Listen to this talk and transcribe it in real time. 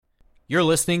You're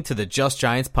listening to the Just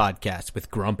Giants podcast with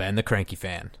Grump and the Cranky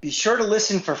Fan. Be sure to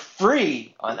listen for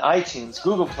free on iTunes,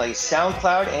 Google Play,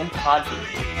 SoundCloud, and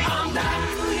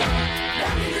Podbean.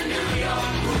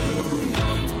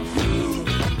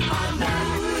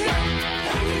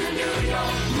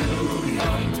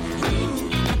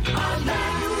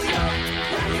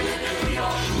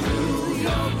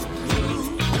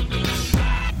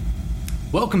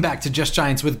 Welcome back to Just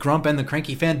Giants with Grump and the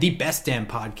Cranky Fan, the best damn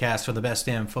podcast for the best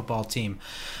damn football team.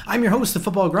 I'm your host, the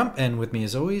Football Grump, and with me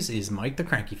as always is Mike the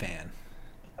Cranky Fan.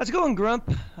 How's it going,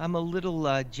 Grump? I'm a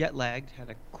little jet lagged. Had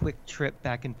a quick trip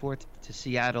back and forth to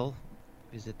Seattle.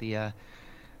 Visit the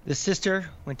sister.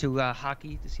 Went to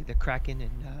hockey to see the Kraken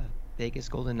and Vegas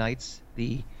Golden Knights.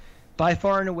 The by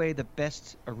far and away the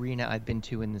best arena I've been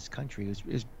to in this country. It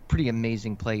was a pretty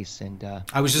amazing place. And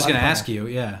I was just going to ask you,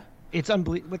 yeah. It's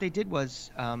unbelievable. What they did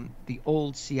was the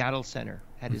old Seattle Center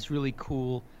had this really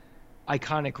cool,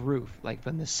 iconic roof, like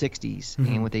from the 60s. Mm-hmm.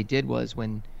 And what they did was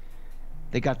when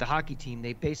they got the hockey team,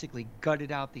 they basically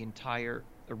gutted out the entire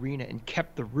arena and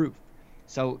kept the roof.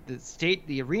 So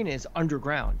the arena is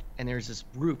underground, and there's this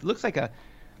roof. It looks like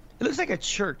a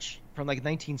church from like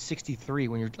 1963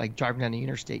 when you're like driving down the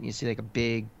interstate and you see like a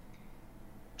big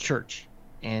church,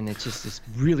 and it's just this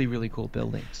really, really cool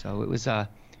building. So it was a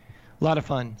lot of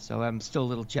fun. So I'm still a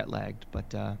little jet lagged,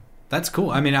 but that's cool.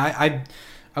 I mean, I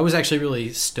was actually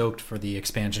really stoked for the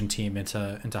expansion team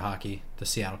into hockey, the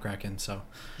Seattle Kraken. So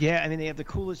yeah, I mean they have the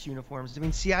coolest uniforms. I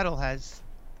mean Seattle has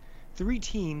 3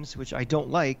 teams, which I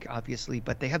don't like, obviously,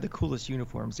 but they have the coolest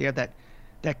uniforms. They have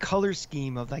that color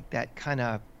scheme of like that kind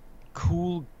of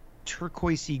cool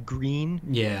turquoisey green.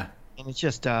 Yeah, and it's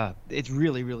just it's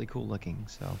really, really cool looking.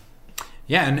 So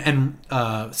yeah, and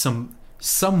some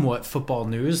somewhat football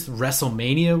news.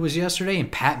 WrestleMania was yesterday,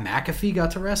 and Pat McAfee got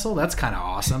to wrestle. That's kind of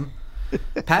awesome.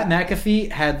 Pat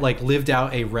McAfee had like lived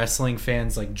out a wrestling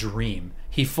fan's like dream.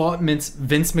 He fought Vince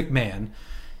McMahon.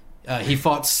 He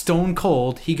fought Stone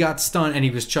Cold. He got stunned, and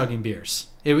he was chugging beers.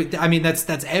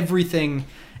 That's everything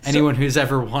anyone who's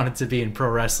ever wanted to be in pro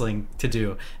wrestling to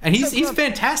do, and he's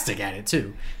fantastic at it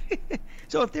too.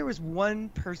 So if there was one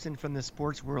person from the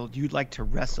sports world you'd like to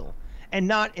wrestle, and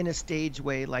not in a stage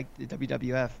way like the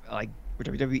WWF, like or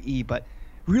WWE, but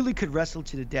really could wrestle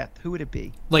to the death, who would it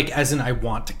be? Like, as in, I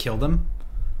want to kill them?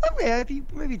 Okay,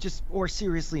 maybe just or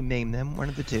seriously maim them, one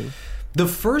of the two. The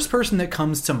first person that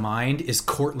comes to mind is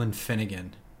Cortland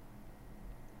Finnegan.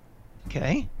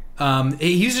 Okay.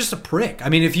 He's just a prick. I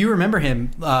mean, if you remember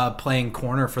him playing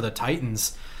corner for the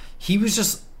Titans, he was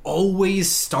just always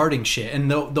starting shit. And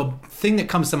the thing that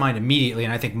comes to mind immediately,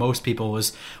 and I think most people,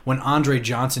 was when Andre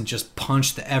Johnson just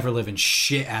punched the ever-living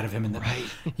shit out of him in the right.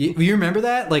 You remember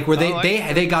that? Like where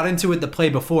they got into it the play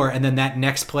before, and then that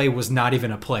next play was not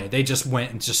even a play. They just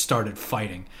went and just started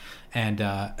fighting. And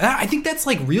I think that's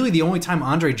like really the only time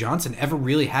Andre Johnson ever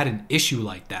really had an issue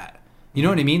like that. You know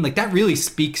what I mean? Like that really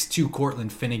speaks to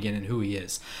Cortland Finnegan and who he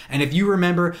is. And if you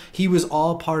remember, he was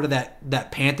all part of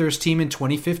that Panthers team in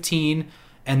 2015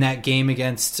 and that game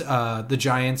against the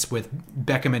Giants with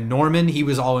Beckham and Norman. He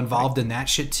was all involved in that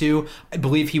shit too. I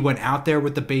believe he went out there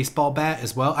with the baseball bat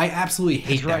as well. I absolutely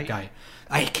hate that guy.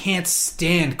 I can't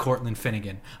stand Cortland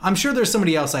Finnegan. I'm sure there's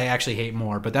somebody else I actually hate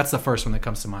more, but that's the first one that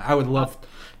comes to mind. I would love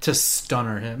to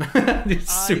stunner him.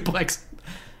 Suplex.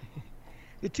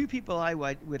 The 2 people I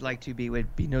would like to be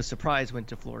would be no surprise went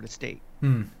to Florida State.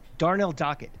 Darnell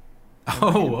Dockett.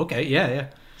 Oh, okay. Yeah.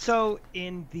 So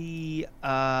in the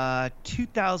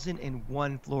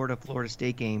 2001 Florida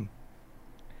State game,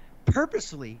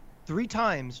 purposely 3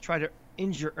 times tried to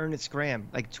injure Ernest Graham,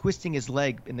 like twisting his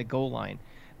leg in the goal line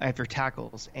after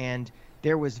tackles. And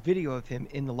there was video of him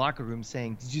in the locker room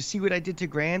saying, "Did you see what I did to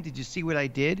Graham? Did you see what I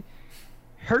did?"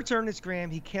 Hurts Ernest Graham.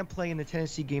 He can't play in the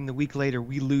Tennessee game. The week later,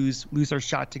 we lose our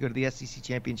shot to go to the SEC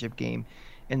championship game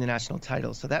in the national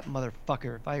title. So that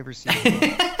motherfucker, if I ever see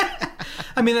him.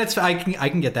 I mean, I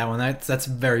can get that one. That's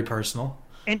very personal.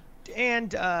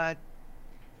 And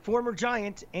former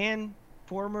Giant and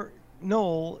former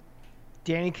Knoll,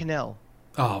 Danny Cannell.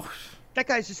 Oh, that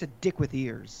guy's just a dick with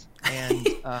ears. And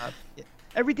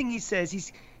everything he says,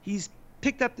 he's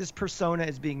picked up this persona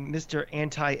as being Mr.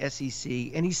 Anti-SEC,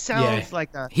 and he sounds like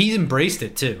he embraced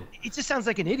it too. It just sounds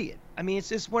like an idiot. I mean, it's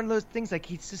just one of those things, like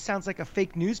he just sounds like a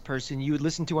fake news person you would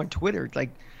listen to on Twitter.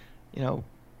 Like, you know,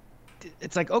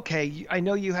 it's like, okay, I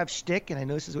know you have shtick, and I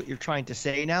know this is what you're trying to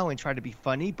say now and try to be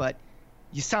funny, but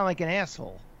you sound like an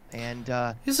asshole. And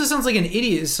this just sounds like an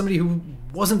idiot. Is somebody who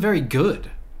wasn't very good.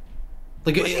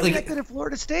 Like that good at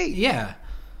Florida State. Yeah.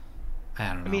 I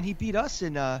don't know. I mean, he beat us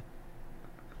in what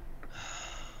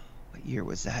year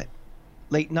was that?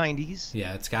 Late 90s.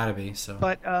 Yeah, it's got to be. So.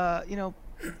 But you know,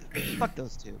 fuck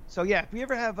those two. So yeah, if we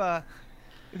ever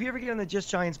get on the Just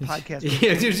Giants podcast,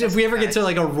 yeah, if we ever get to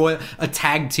like a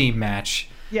tag team match,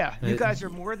 yeah, you guys are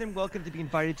more than welcome to be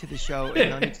invited to the show.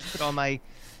 And I'll need to put all my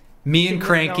me and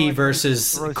Cranky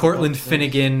versus Cortland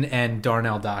Finnegan and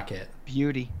Darnell Dockett.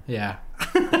 Beauty. Yeah.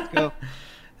 Let's go.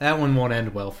 That one won't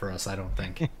end well for us, I don't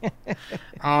think.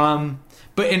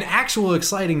 But in actual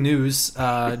exciting news,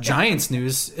 Giants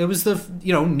news, it was the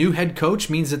new head coach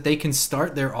means that they can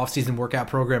start their offseason workout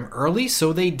program early,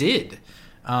 so they did.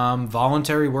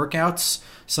 Voluntary workouts.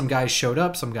 Some guys showed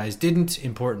up, some guys didn't.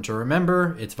 Important to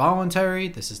remember, it's voluntary.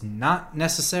 This is not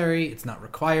necessary. It's not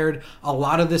required. A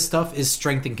lot of this stuff is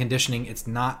strength and conditioning. It's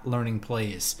not learning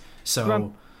plays.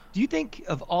 So... Do you think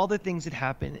of all the things that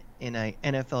happen in an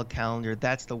NFL calendar,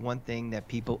 that's the one thing that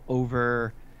people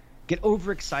get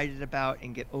overexcited about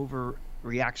and get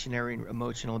overreactionary and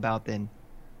emotional about than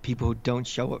people who don't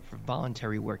show up for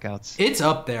voluntary workouts? It's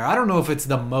up there. I don't know if it's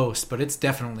the most, but it's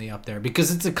definitely up there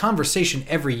because it's a conversation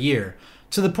every year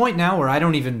to the point now where I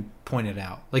don't even point it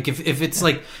out. Like if it's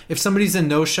like if somebody's a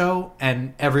no-show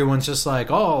and everyone's just like,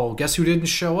 oh, guess who didn't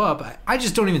show up? I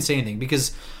just don't even say anything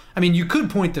because – I mean, you could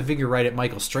point the finger right at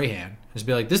Michael Strahan. Just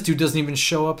be like, this dude doesn't even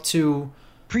show up to...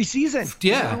 Preseason.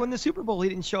 Yeah. He won the Super Bowl. He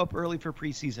didn't show up early for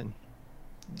preseason.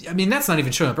 I mean, that's not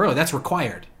even showing up early. That's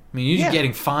required. I mean, you're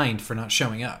getting fined for not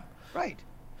showing up. Right.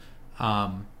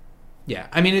 Yeah.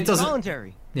 I mean, it doesn't...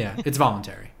 Voluntary. Yeah, it's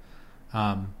voluntary.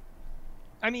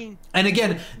 I mean... And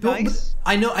again, nice.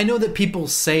 I know that people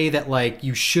say that, like,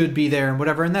 you should be there and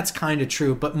whatever, and that's kind of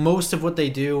true, but most of what they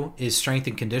do is strength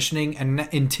and conditioning, and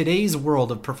in today's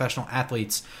world of professional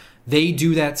athletes, they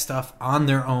do that stuff on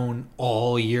their own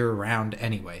all year round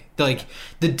anyway. Like,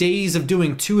 the days of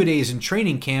doing 2-a-days in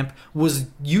training camp was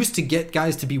used to get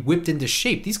guys to be whipped into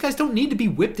shape. These guys don't need to be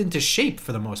whipped into shape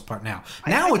for the most part now.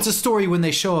 Now it's a story when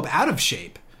they show up out of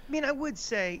shape. I mean, I would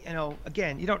say,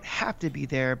 again, you don't have to be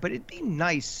there, but it'd be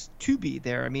nice to be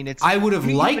there. I mean, I would have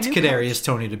liked Kadarius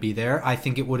Toney to be there. I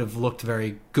think it would have looked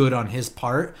very good on his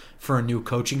part for a new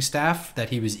coaching staff that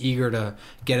he was eager to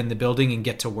get in the building and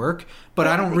get to work. But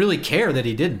I don't really care that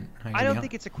he didn't. I don't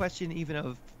think it's a question even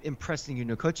of impressing your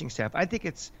new coaching staff. I think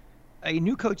it's a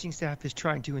new coaching staff is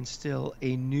trying to instill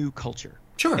a new culture.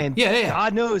 Sure. And yeah.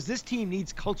 God knows this team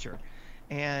needs culture.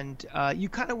 And you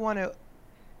kind of want to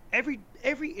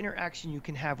every interaction you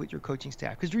can have with your coaching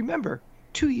staff. Because remember,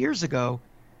 2 years ago,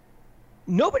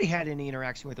 nobody had any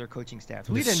interaction with their coaching staff.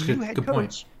 We had a new head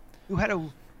coach who had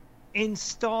to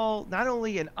install not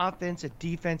only an offense, a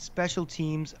defense, special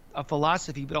teams, a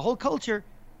philosophy, but a whole culture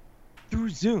through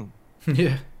Zoom.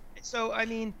 Yeah. So, I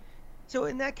mean,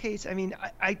 in that case, I mean,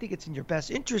 I think it's in your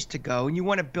best interest to go, and you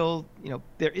want to build,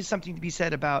 there is something to be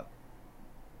said about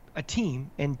a team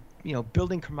and,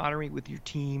 building camaraderie with your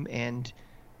team and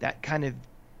that kind of,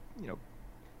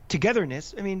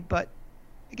 togetherness. I mean, but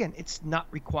again, it's not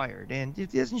required. And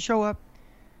if he doesn't show up,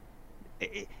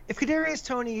 if Kadarius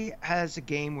Toney has a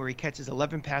game where he catches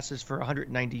 11 passes for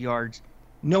 190 yards,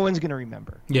 no one's going to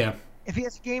remember. Yeah. If he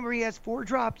has a game where he has 4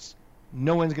 drops,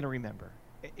 no one's going to remember.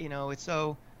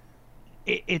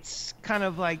 It's kind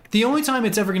of like the only time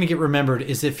it's ever going to get remembered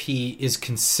is if he is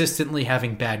consistently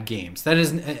having bad games. That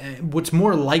is what's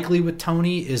more likely with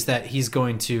Toney is that he's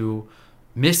going to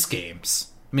miss games.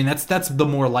 I mean, that's the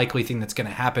more likely thing that's going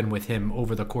to happen with him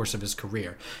over the course of his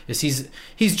career. Is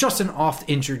he's just an oft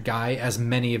injured guy, as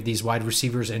many of these wide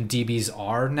receivers and DBs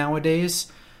are nowadays.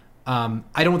 I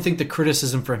don't think the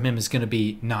criticism for him is going to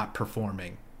be not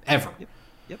performing ever.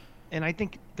 Yep. And I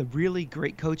think the really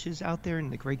great coaches out there and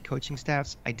the great coaching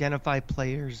staffs identify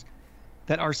players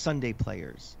that are Sunday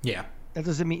players. Yeah. That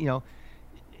doesn't mean,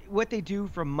 what they do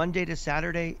from Monday to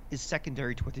Saturday is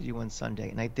secondary to what they do on Sunday.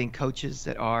 And I think coaches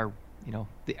that are,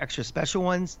 the extra special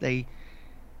ones, they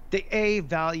A,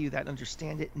 value that,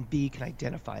 understand it, and B, can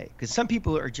identify it. Because some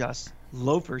people are just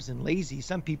loafers and lazy.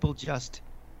 Some people just,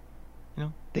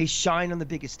 they shine on the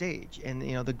biggest stage. And,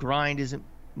 the grind isn't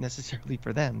necessarily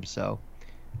for them. So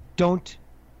don't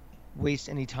waste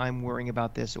any time worrying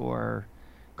about this or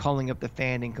calling up the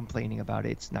fan and complaining about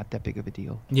it. It's not that big of a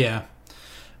deal. Yeah.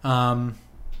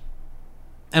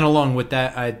 And along with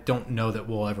that, I don't know that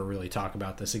we'll ever really talk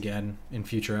about this again in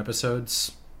future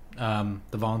episodes. The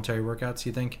voluntary workouts,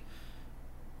 you think?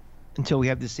 Until we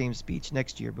have the same speech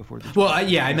next year before the... Well,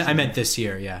 I meant this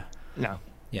year, yeah. No.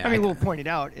 Yeah, I mean, we'll point it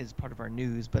out as part of our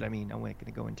news, but I mean, I'm not going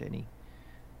to go into any,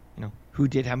 who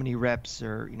did how many reps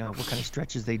or, what kind of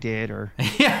stretches they did or...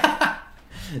 Yeah.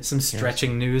 Some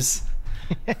stretching news.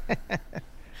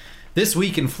 This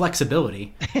week in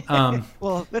flexibility.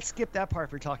 Well, let's skip that part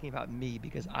for talking about me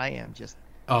because I am just...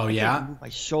 Oh, yeah? I can't move my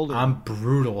shoulder. I'm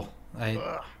brutal.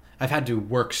 I've had to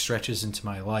work stretches into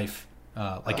my life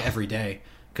every day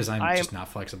because I'm just not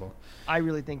flexible. I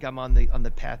really think I'm on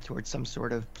the path towards some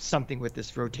sort of something with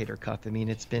this rotator cuff. I mean,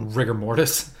 it's been rigor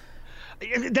mortis.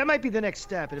 That might be the next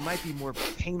step, and it might be more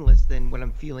painless than what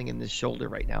I'm feeling in this shoulder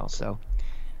right now. So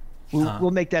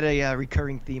we'll make that a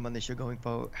recurring theme on the show going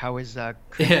forward. How is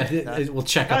we'll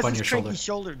check up on your shoulder. How's this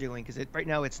shoulder doing? Because right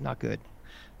now it's not good.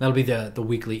 That'll be the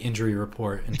weekly injury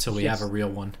report until we have a real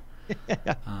one.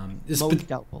 Most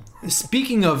doubtful.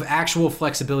 Speaking of actual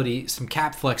flexibility, some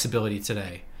cap flexibility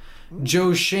today.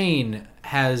 Joe Schoen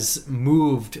has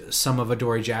moved some of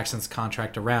Adoree Jackson's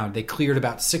contract around. They cleared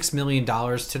about $6 million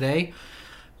today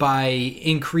by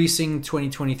increasing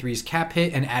 2023's cap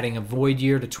hit and adding a void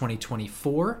year to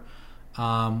 2024,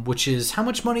 which is, how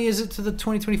much money is it to the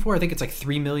 2024? I think it's like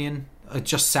 $3 million,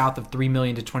 just south of $3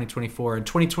 million to 2024. In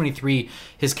 2023,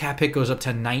 his cap hit goes up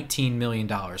to $19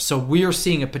 million. So we are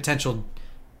seeing a potential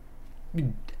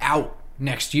out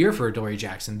next year for Adoree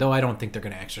Jackson, though I don't think they're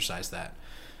going to exercise that.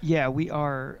 Yeah, we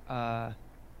are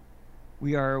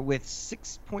with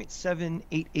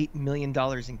 $6.788 million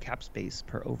in cap space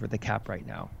per over the cap right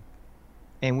now,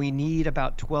 and we need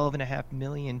about $12.5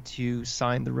 million to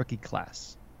sign the rookie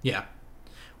class. Yeah,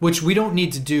 which we don't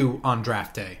need to do on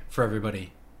draft day for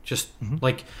everybody. Just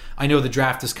like, I know the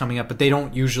draft is coming up, but they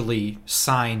don't usually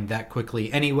sign that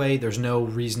quickly anyway. There's no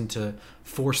reason to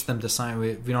force them to sign.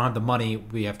 We don't have the money.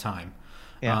 We have time.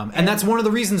 Yeah. And that's one of the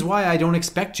reasons why I don't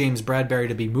expect James Bradberry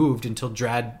to be moved until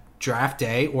draft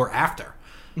day or after.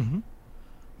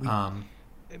 I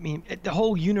mean, the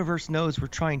whole universe knows we're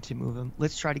trying to move him.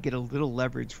 Let's try to get a little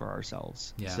leverage for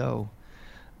ourselves. Yeah. So,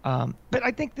 but I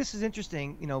think this is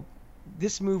interesting. You know,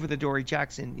 this move with Adoree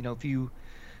Jackson. You know,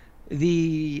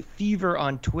 the fever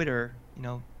on Twitter, you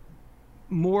know,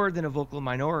 more than a vocal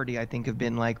minority, I think, have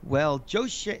been like, well, Joe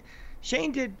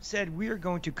Schoen said we are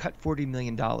going to cut $40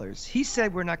 million. He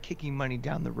said we're not kicking money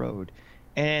down the road.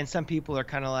 And some people are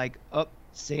kind of like, oh,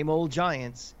 same old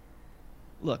Giants.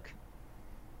 Look,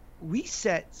 we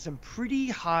set some pretty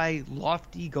high,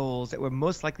 lofty goals that were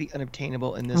most likely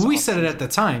unobtainable in this. We said it at the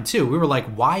time, too. We were like,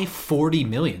 why $40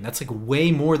 million? That's like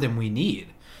way more than we need.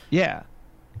 Yeah.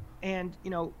 And,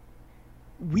 you know,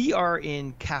 we are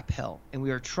in cap hell, and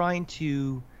we are trying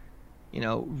to, you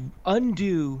know,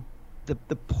 undo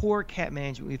the poor cap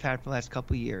management we've had for the last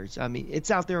couple of years. I mean,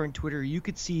 it's out there on Twitter. You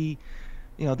could see,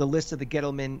 you know, the list of the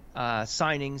Gettleman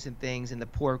signings and things and the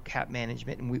poor cap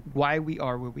management and why we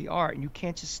are where we are. And you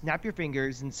can't just snap your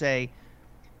fingers and say,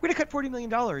 we're going to cut $40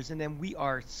 million and then we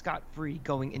are scot-free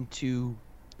going into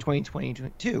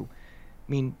 2022.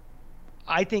 I mean,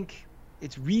 I think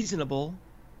it's reasonable,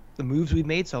 the moves we've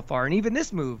made so far. And even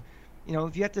this move, you know,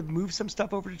 if you have to move some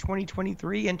stuff over to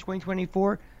 2023 and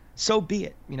 2024, so be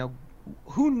it. You know,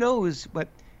 who knows what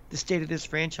the state of this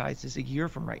franchise is a year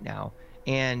from right now,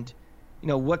 and you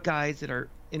know what guys that are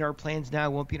in our plans now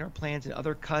won't be in our plans, and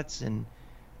other cuts, and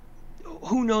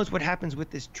who knows what happens with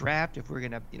this draft, if we're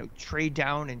gonna, you know, trade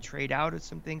down and trade out of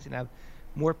some things and have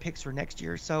more picks for next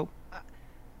year. So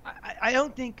I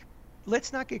don't think,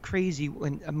 let's not get crazy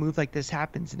when a move like this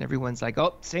happens and everyone's like,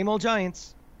 oh, same old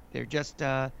Giants, they're just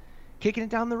kicking it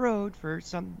down the road for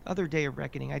some other day of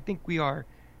reckoning. I think we are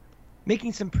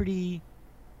making some pretty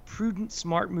prudent,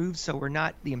 smart moves, so we're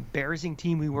not the embarrassing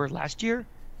team we were last year.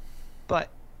 But,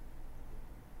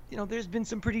 you know, there's been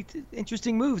some pretty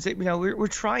interesting moves that, you know, we're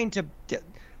trying to,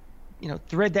 you know,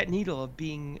 thread that needle of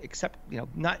being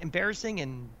not embarrassing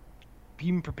and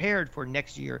being prepared for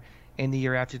next year and the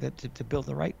year after that to build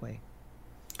the right way.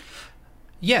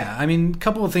 Yeah, I mean, a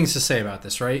couple of things to say about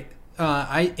this, right?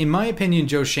 In my opinion,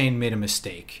 Joe Schoen made a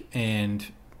mistake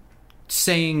and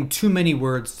saying too many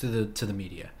words to the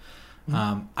media.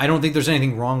 I don't think there's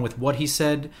anything wrong with what he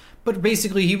said, but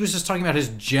basically he was just talking about his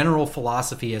general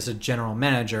philosophy as a general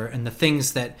manager and the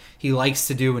things that he likes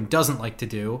to do and doesn't like to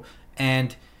do.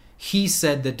 And he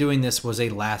said that doing this was a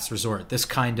last resort, this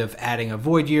kind of adding a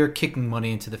void year, kicking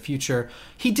money into the future.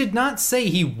 He did not say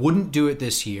he wouldn't do it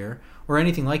this year or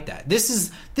anything like that. This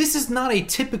is not a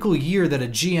typical year that a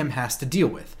GM has to deal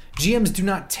with. GMs do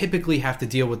not typically have to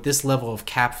deal with this level of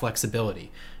cap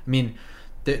flexibility. I mean,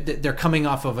 they're coming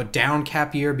off of a down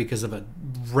cap year because of a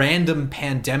random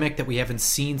pandemic that we haven't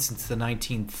seen since the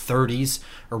 1930s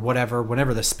or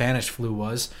whenever the Spanish flu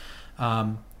was.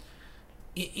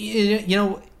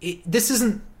 This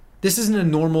isn't a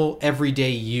normal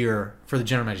everyday year for the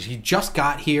general manager. He just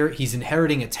got here. He's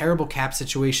inheriting a terrible cap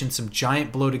situation, some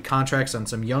giant bloated contracts on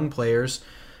some young players.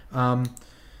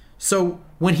 So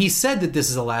when he said that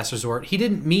this is a last resort, he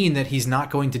didn't mean that he's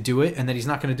not going to do it and that he's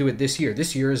not going to do it this year.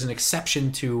 This year is an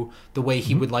exception to the way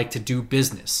he would like to do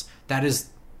business. That is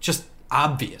just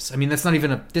obvious. I mean, that's not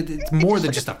even it's more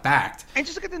than just a fact. And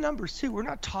just look at the numbers too. We're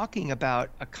not talking about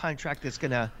a contract that's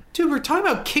gonna. Dude, we're talking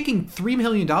about kicking $3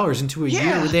 million into a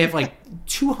year where they have like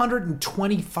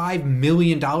 $225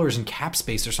 million in cap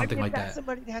space or something like that.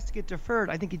 Somebody that has to get deferred.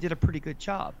 I think he did a pretty good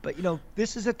job. But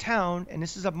this is a town and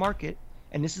this is a market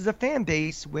and this is a fan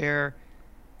base where,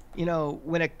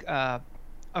 when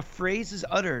a phrase is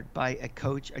uttered by a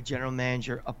coach, a general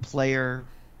manager, a player,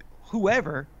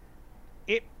 whoever,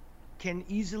 it can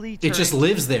easily turn. It just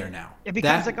lives there now. It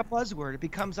becomes like a buzzword. It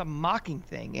becomes a mocking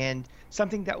thing and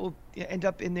something that will end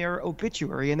up in their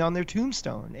obituary and on their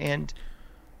tombstone. And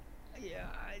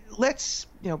let's,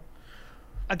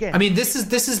 again. I mean, this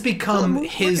has become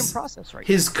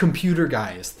his computer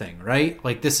guy's thing, right?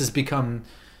 Like this has become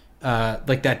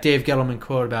like that Dave Gettleman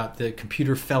quote about the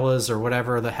computer fellas or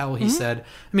whatever the hell he said.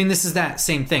 I mean, this is that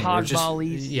same thing.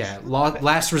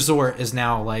 Last resort is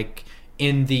now like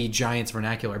in the Giants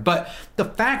vernacular. But the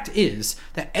fact is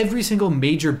that every single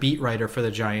major beat writer for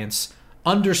the Giants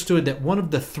understood that one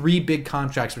of the 3 big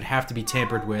contracts would have to be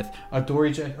tampered with.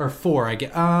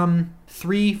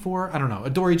 Three, four, I don't know.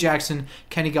 Adoree Jackson,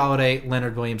 Kenny Golladay,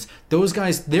 Leonard Williams. Those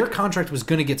guys, their contract was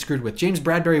going to get screwed with. James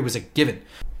Bradberry was a given.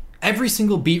 Every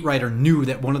single beat writer knew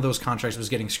that one of those contracts was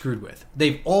getting screwed with.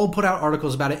 They've all put out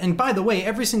articles about it. And by the way,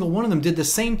 every single one of them did the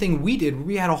same thing we did.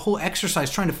 We had a whole exercise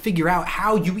trying to figure out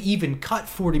how you even cut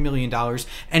 $40 million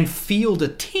and field a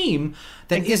team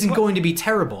that isn't going to be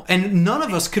terrible. And none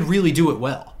of us could really do it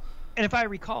well. And if I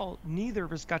recall, neither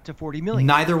of us got to $40 million.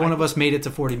 Neither one of us made it to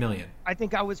 $40 million. I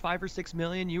think I was $5 or $6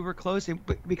 million. You were close,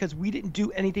 because we didn't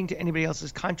do anything to anybody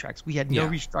else's contracts. We had no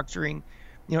restructuring,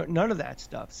 none of that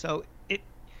stuff. So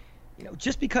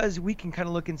just because we can kind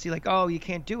of look and see like, oh, you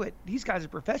can't do it. These guys are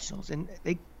professionals, and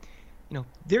they,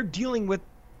 they're dealing with,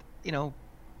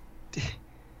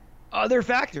 other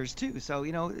factors too. So,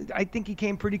 I think he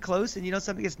came pretty close, and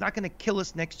something that's not going to kill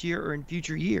us next year or in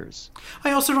future years.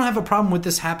 I also don't have a problem with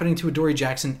this happening to Adoree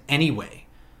Jackson anyway.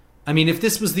 I mean, if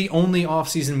this was the only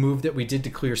offseason move that we did to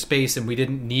clear space and we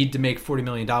didn't need to make $40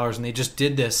 million and they just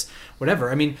did this,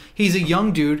 whatever. I mean, he's a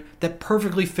young dude that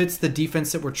perfectly fits the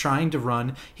defense that we're trying to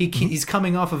run. He's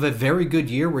coming off of a very good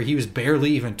year where he was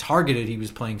barely even targeted. He was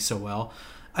playing so well.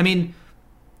 I mean,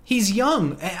 he's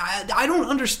young. I don't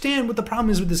understand what the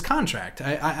problem is with this contract.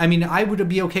 I mean, I would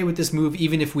be okay with this move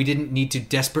even if we didn't need to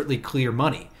desperately clear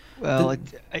money. Well,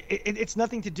 it's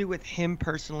nothing to do with him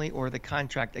personally or the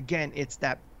contract. Again, it's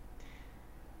that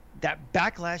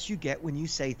backlash you get when you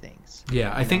say things.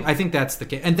 Yeah, I think that's the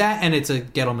case, and it's a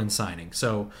Gettleman signing.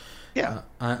 So, yeah,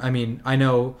 I mean, I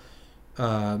know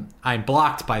I'm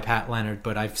blocked by Pat Leonard,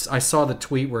 but I saw the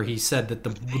tweet where he said that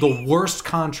the worst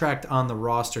contract on the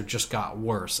roster just got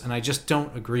worse, and I just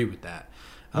don't agree with that.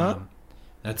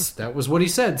 That was what he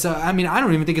said. So, I mean, I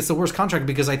don't even think it's the worst contract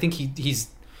because I think he's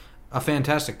a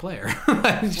fantastic player.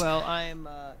 Well, I'm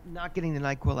not getting the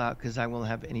NyQuil out because I won't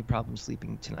have any problem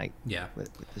sleeping tonight. Yeah. With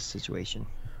this situation.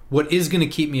 What is going to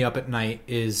keep me up at night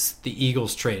is the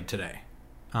Eagles trade today.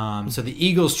 So the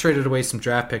Eagles traded away some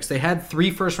draft picks. They had 3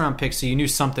 first-round picks, so you knew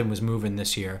something was moving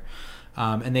this year.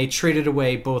 And they traded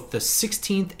away both the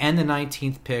 16th and the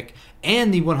 19th pick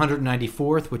and the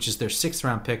 194th, which is their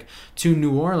 6th-round pick, to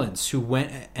New Orleans, who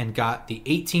went and got the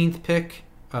 18th pick.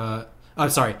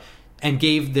 And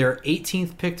gave their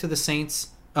 18th pick to the Saints,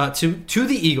 to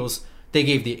the Eagles. They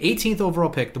gave the 18th overall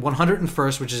pick, the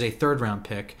 101st, which is a 3rd-round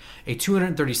pick, a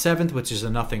 237th, which is a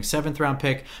nothing 7th-round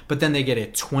pick, but then they get a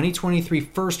 2023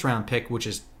 1st-round pick, which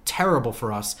is terrible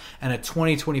for us, and a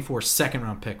 2024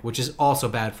 2nd-round pick, which is also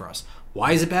bad for us.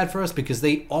 Why is it bad for us? Because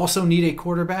they also need a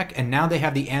quarterback, and now they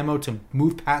have the ammo to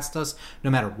move past us no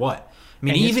matter what. I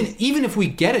mean, even if we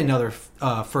get another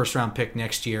 1st-round pick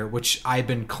next year, which I've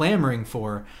been clamoring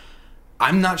for,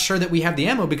 I'm not sure that we have the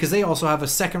ammo because they also have two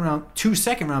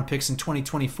 2nd-round picks in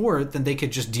 2024. Then they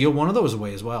could just deal one of those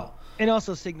away as well. And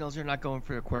also signals they're not going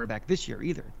for a quarterback this year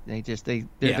either. They're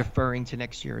deferring to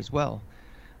next year as well.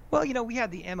 Well, we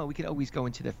have the ammo. We can always go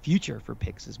into the future for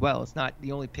picks as well. It's not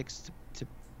the only picks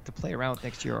to play around with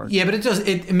next year. Yeah, but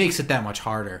it makes it that much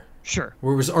harder. Sure.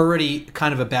 Where it was already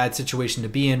kind of a bad situation to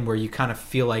be in, where you kind of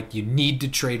feel like you need to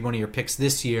trade one of your picks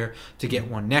this year to get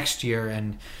one next year,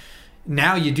 and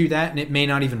now you do that and it may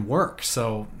not even work.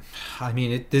 So, I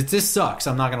mean, this sucks.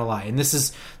 I'm not going to lie. And this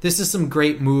is some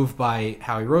great move by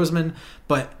Howie Roseman.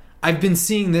 But I've been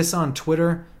seeing this on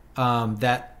Twitter,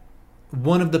 that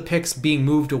one of the picks being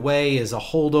moved away is a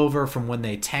holdover from when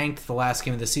they tanked the last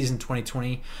game of the season,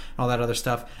 2020, and all that other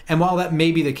stuff. And while that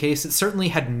may be the case, it certainly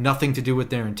had nothing to do with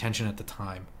their intention at the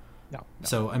time. No.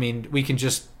 So, I mean,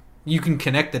 you can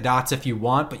connect the dots if you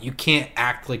want, but you can't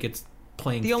act like it's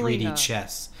playing 3D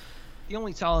chess. The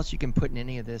only solace you can put in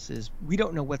any of this is we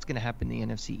don't know what's going to happen in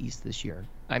the NFC East this year.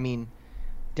 I mean,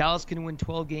 Dallas can win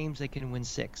 12 games. They can win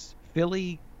 6.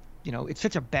 Philly, it's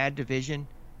such a bad division.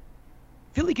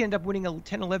 Philly can end up winning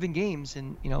 10, 11 games,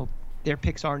 and, their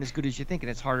picks aren't as good as you think, and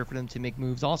it's harder for them to make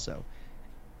moves also.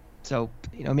 So,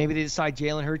 maybe they decide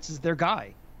Jalen Hurts is their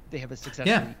guy. They have a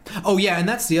successful. Yeah. Oh, yeah, and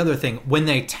that's the other thing. When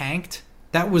they tanked,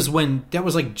 that was like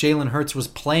Jalen Hurts was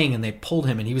playing and they pulled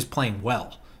him and he was playing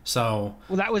well. So.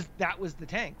 Well, that was the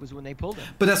tank, was when they pulled him.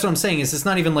 But that's what I'm saying is it's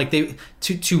not even like they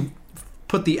to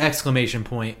put the exclamation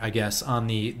point, I guess, on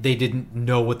they didn't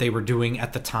know what they were doing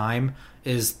at the time,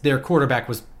 is their quarterback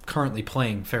was currently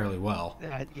playing fairly well.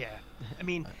 Yeah. I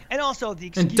mean, and also the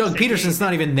excuse. And Doug Peterson's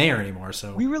not even there anymore,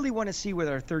 so. We really want to see what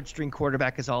our third string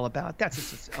quarterback is all about.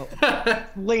 That's just a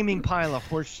flaming pile of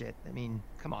horse shit. I mean,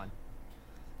 come on.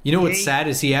 You know what's sad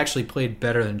is he actually played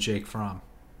better than Jake Fromm.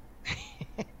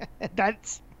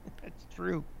 That's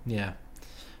true. Yeah.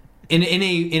 In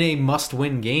a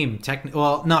must-win game,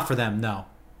 well, not for them, no.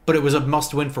 But it was a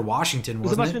must-win for Washington, wasn't it? It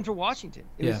was a must-win for Washington.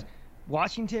 It was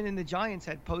Washington and the Giants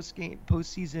had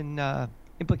postseason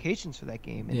implications for that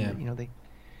game. And, they...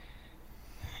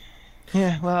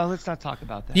 Yeah, well, let's not talk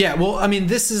about that. Yeah, well, I mean,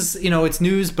 this is, it's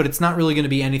news, but it's not really going to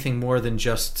be anything more than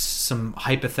just some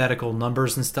hypothetical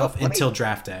numbers and stuff until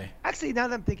draft day. Actually, now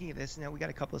that I'm thinking of this, now we got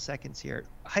a couple of seconds here.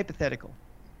 Hypothetical.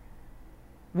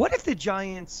 What if the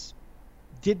Giants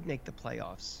did make the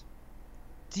playoffs?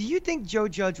 Do you think Joe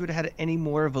Judge would have had any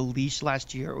more of a leash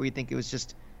last year, or you think it was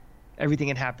just everything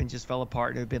had happened, just fell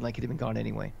apart, and it would have been like it had been gone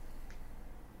anyway?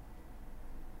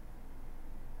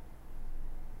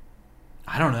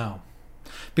 I don't know.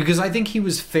 Because I think he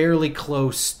was fairly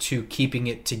close to keeping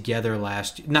it together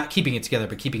not keeping it together,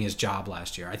 but keeping his job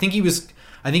last year. I think he was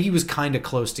kind of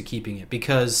close to keeping it,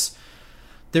 because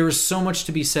there was so much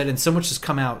to be said, and so much has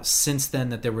come out since then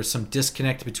that there was some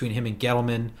disconnect between him and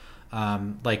Gettleman,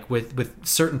 like with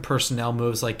certain personnel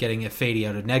moves, like getting Ifeadi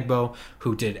out of Negbo,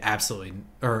 who did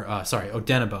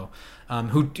Odenigbo,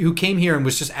 who came here and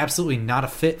was just absolutely not a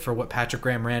fit for what Patrick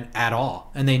Graham ran at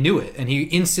all, and they knew it, and he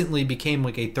instantly became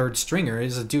like a third stringer.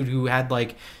 He's a dude who had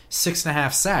like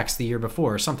 6.5 sacks the year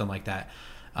before or something like that.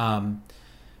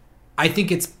 I think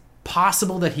it's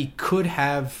possible that he could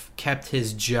have kept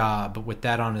his job with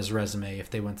that on his resume if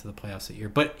they went to the playoffs that year,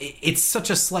 but it's such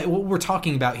a slight. What we're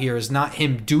talking about here is not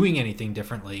him doing anything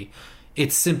differently.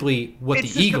 It's simply what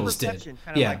the Eagles did. Kind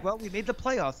of like, well, we made the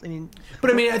playoffs. I mean,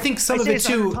 I think some of it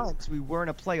too. Times we weren't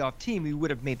a playoff team, we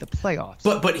would have made the playoffs.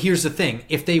 But here's the thing: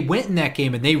 if they went in that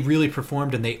game and they really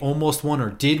performed and they almost won or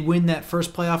did win that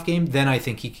first playoff game, then I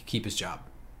think he could keep his job.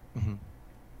 Mm-hmm.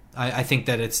 I think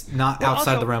that it's not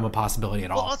outside the realm of possibility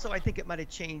at all. Also, I think it might have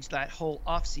changed that whole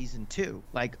offseason too.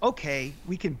 Like, okay,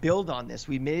 we can build on this.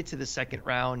 We made it to the second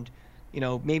round.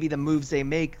 Maybe the moves they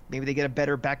make, maybe they get a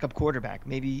better backup quarterback.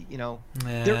 Maybe,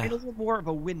 they're in a little more of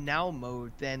a win now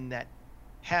mode than that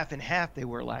half and half they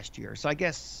were last year. So I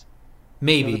guess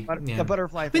maybe the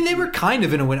butterfly. I mean, they were kind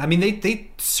of in a win. I mean, they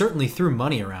certainly threw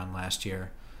money around last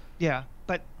year. Yeah,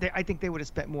 but I think they would have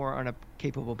spent more on a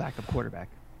capable backup quarterback.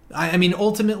 I mean,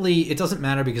 ultimately, it doesn't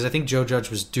matter because I think Joe Judge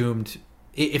was doomed.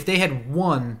 If they had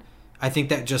won, I think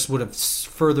that just would have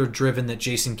further driven that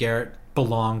Jason Garrett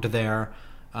belonged there.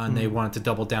 And they wanted to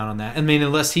double down on that. I mean,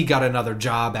 unless he got another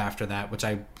job after that, which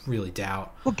I really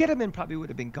doubt. Well, Gettleman probably would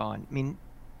have been gone. I mean,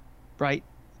 right?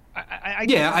 I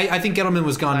think Gettleman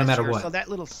was gone no matter what. So that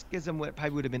little schism probably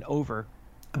would have been over.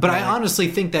 But I honestly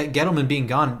think that Gettleman being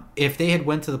gone, if they had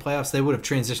went to the playoffs, they would have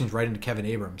transitioned right into Kevin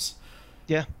Abrams.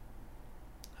 Yeah.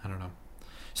 I don't know.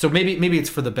 So maybe it's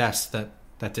for the best that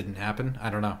didn't happen. I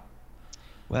don't know.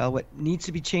 Well, what needs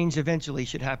to be changed eventually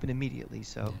should happen immediately.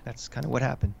 So that's kind of what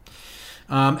happened.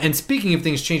 And speaking of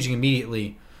things changing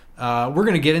immediately, we're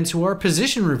going to get into our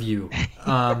position review.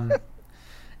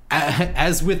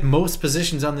 As with most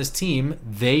positions on this team,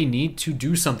 they need to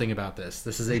do something about this.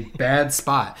 This is a bad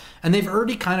spot. And they've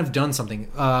already kind of done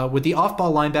something. With the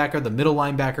off-ball linebacker, the middle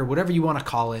linebacker, whatever you want to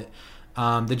call it,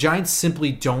 the Giants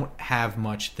simply don't have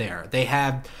much there. They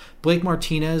have Blake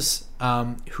Martinez,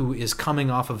 who is coming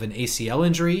off of an ACL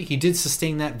injury. He did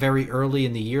sustain that very early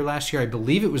in the year last year. I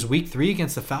believe it was week 3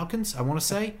 against the Falcons, I want to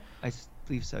say. I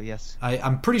believe so, yes.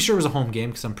 I'm pretty sure it was a home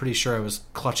game because I'm pretty sure I was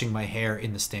clutching my hair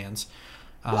in the stands.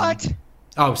 What?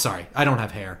 Oh, sorry. I don't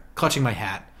have hair. Clutching my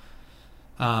hat.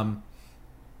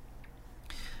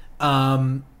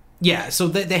 Yeah, so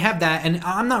they have that, and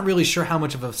I'm not really sure how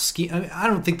much of a scheme. I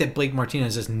don't think that Blake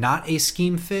Martinez is not a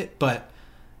scheme fit, but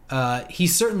he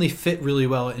certainly fit really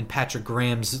well in Patrick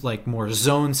Graham's like more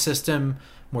zone system,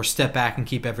 more step back and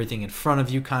keep everything in front of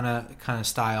you kind of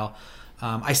style.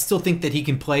 I still think that he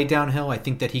can play downhill. I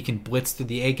think that he can blitz through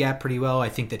the A-gap pretty well. I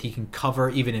think that he can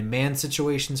cover even in man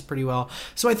situations pretty well.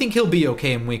 So I think he'll be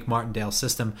okay in Wink Martindale's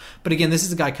system. But again, this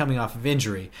is a guy coming off of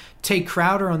injury. Tate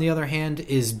Crowder, on the other hand,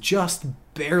 is just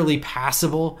barely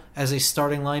passable as a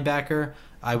starting linebacker.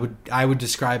 I would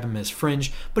describe him as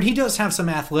fringe, but he does have some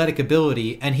athletic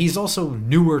ability, and he's also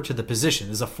newer to the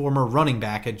position. As a former running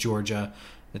back at Georgia,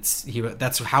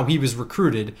 that's how he was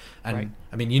recruited. And right.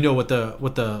 I mean, you know what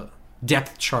the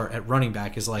depth chart at running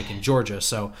back is like in Georgia.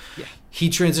 So yeah. He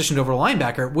transitioned over to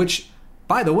linebacker, which,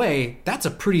 by the way, that's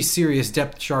a pretty serious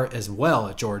depth chart as well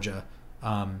at Georgia.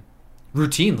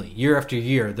 Routinely, year after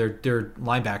year, their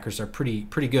linebackers are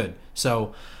pretty good.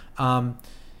 So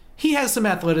he has some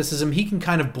athleticism. He can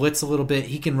kind of blitz a little bit.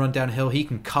 He can run downhill. He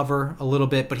can cover a little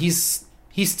bit, but he's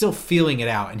still feeling it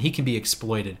out, and he can be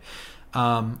exploited.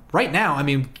 Right now, I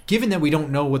mean, given that we don't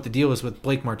know what the deal is with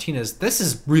Blake Martinez, this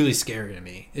is really scary to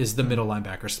me, is the middle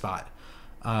linebacker spot.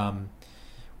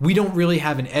 We don't really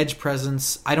have an edge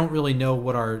presence. I don't really know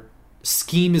what our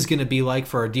scheme is going to be like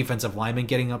for our defensive linemen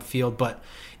getting upfield, but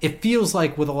it feels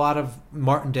like with a lot of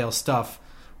Martindale stuff,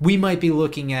 we might be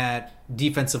looking at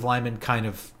defensive linemen kind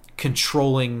of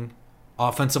controlling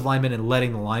offensive linemen and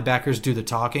letting the linebackers do the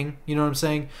talking. You know what I'm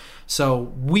saying?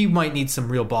 So we might need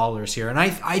some real ballers here. And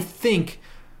I think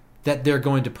that they're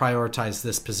going to prioritize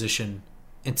this position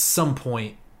at some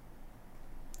point.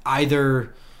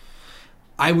 Either,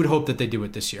 I would hope that they do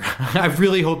it this year. I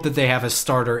really hope that they have a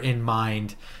starter in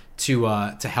mind to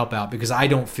help out, because I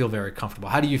don't feel very comfortable.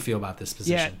 How do you feel about this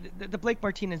position? Yeah, the Blake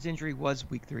Martinez injury was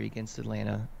week 3 against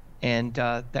Atlanta. And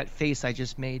that face I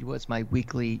just made was my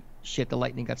weekly shit the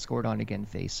Lightning got scored on again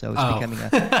face. So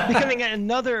it's becoming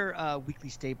another weekly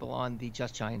staple on the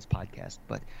Just Giants podcast.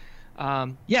 But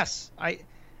yes,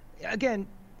 again,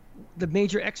 the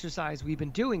major exercise we've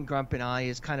been doing, Grump and I,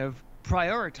 is kind of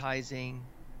prioritizing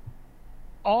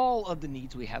all of the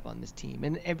needs we have on this team.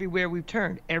 And everywhere we've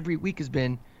turned, every week has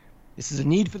been, this is a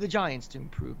need for the Giants to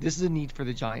improve. This is a need for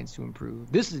the Giants to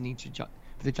improve. This is a need for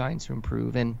the Giants to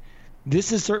improve. And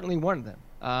this is certainly one of them.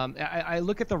 I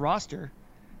look at the roster,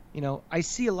 I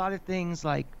see a lot of things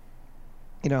like,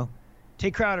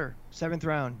 Tate Crowder, 7th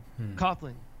round,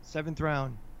 Coughlin, 7th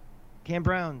round, Cam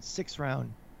Brown, 6th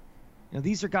round.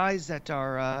 These are guys that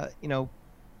are,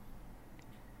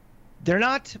 they're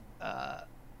not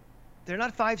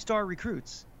 5-star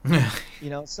recruits.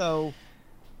 So,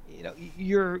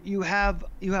 you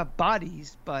have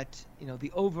bodies, but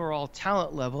the overall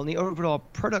talent level and the overall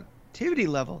productivity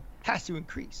level has to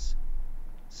increase.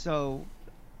 So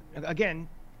again,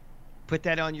 put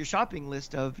that on your shopping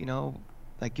list of,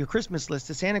 like your Christmas list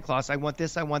to Santa Claus. I want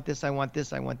this, I want this, I want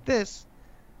this, I want this.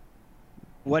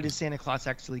 What does Santa Claus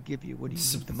actually give you? What do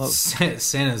you need the most?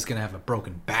 Santa's going to have a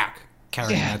broken back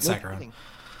carrying that sack around.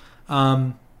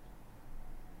 Well,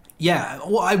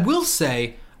 I will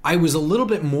say I was a little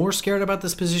bit more scared about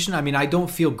this position. I mean, I don't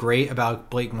feel great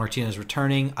about Blake Martinez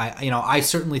returning. I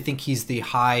certainly think he's the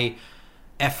high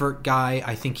effort guy.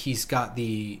 I think he's got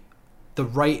the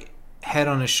right head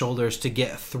on his shoulders to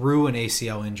get through an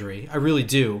ACL injury. I really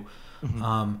do.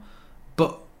 Mm-hmm.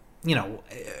 But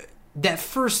that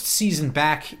first season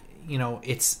back,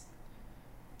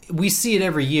 we see it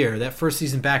every year. That first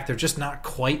season back, they're just not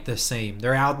quite the same.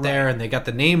 They're out there and they got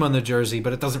the name on the jersey,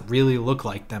 but it doesn't really look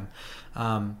like them.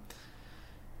 And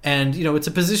it's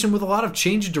a position with a lot of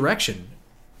change of direction.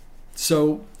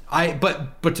 So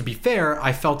but to be fair,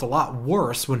 I felt a lot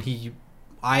worse when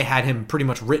I had him pretty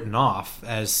much written off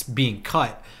as being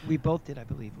cut. We both did, I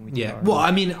believe. When we did Well,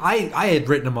 I mean, I had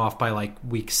written him off by like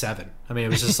week 7. I mean, it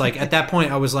was just like at that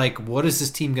point I was like, what is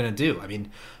this team going to do? I mean,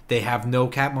 they have no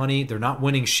cap money. They're not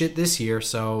winning shit this year.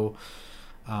 So,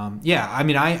 I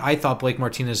mean, I thought Blake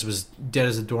Martinez was dead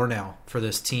as a doornail for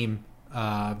this team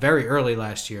very early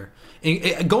last year.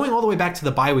 Going all the way back to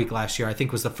the bye week last year, I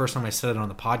think was the first time I said it on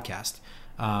the podcast.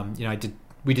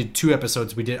 We did 2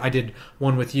 episodes. I did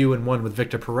one with you and one with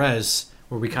Victor Perez,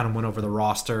 where we kind of went over the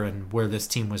roster and where this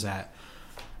team was at.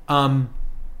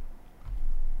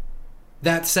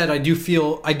 That said, I do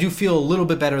feel a little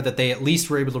bit better that they at least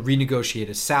were able to renegotiate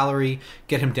his salary,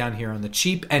 get him down here on the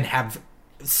cheap, and have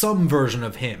some version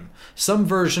of him, some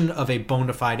version of a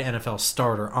bona fide NFL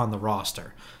starter on the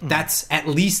roster. Mm. That's at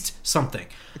least something.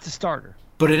 It's a starter,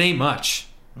 but it ain't much.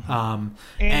 Mm-hmm.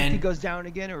 And if he goes down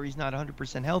again or he's not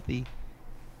 100% healthy,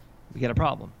 we got a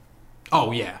problem.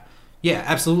 Oh yeah,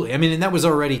 absolutely. I mean, and that was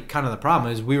already kind of the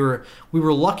problem. Is we were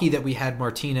lucky that we had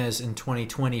Martinez in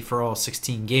 2020 for all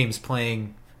 16 games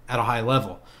playing at a high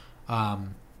level.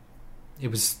 It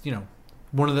was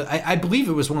I believe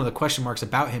it was one of the question marks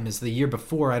about him is the year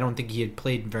before. I don't think he had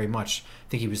played very much. I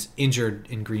think he was injured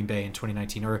in Green Bay in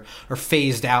 2019 or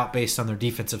phased out based on their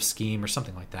defensive scheme or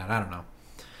something like that. I don't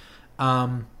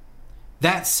know.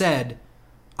 That said,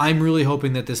 I'm really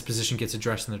hoping that this position gets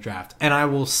addressed in the draft. And I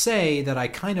will say that I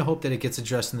kind of hope that it gets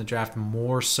addressed in the draft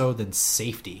more so than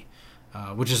safety,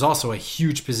 which is also a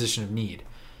huge position of need.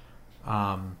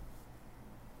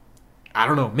 I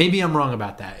don't know. Maybe I'm wrong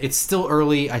about that. It's still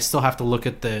early. I still have to look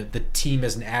at the team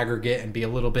as an aggregate and be a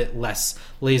little bit less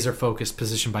laser-focused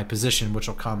position by position, which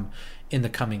will come in the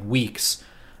coming weeks.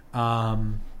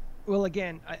 Well,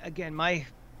 again, my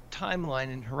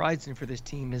timeline and horizon for this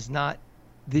team is not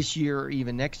this year or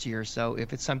even next year. So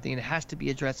if it's something that has to be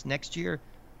addressed next year,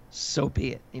 so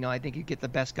be it. I think you get the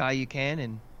best guy you can,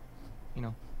 and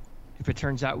if it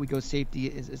turns out we go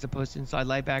safety as opposed to inside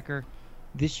linebacker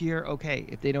this year, okay.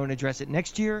 If they don't address it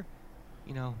next year,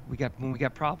 we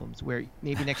got problems where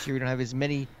maybe next year we don't have as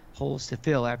many holes to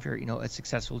fill after a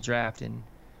successful draft and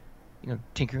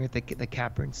tinkering with the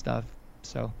capper and stuff.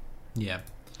 So yeah,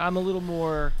 I'm a little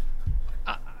more.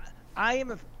 I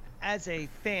am as a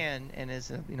fan and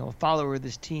as a follower of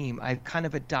this team, I've kind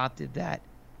of adopted that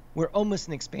we're almost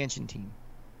an expansion team.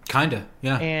 Kinda,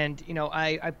 yeah. And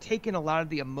I've taken a lot of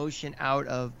the emotion out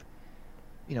of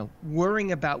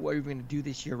worrying about what we're going to do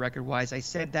this year record-wise. I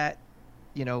said that,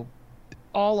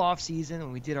 all off-season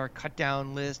when we did our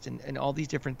cut-down list and all these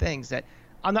different things, that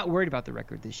I'm not worried about the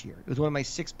record this year. It was one of my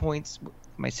 6 points,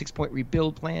 my 6-point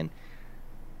rebuild plan.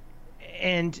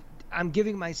 And I'm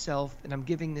giving myself and I'm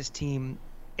giving this team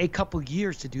a couple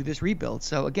years to do this rebuild.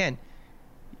 So, again,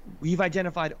 we've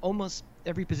identified almost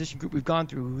every position group we've gone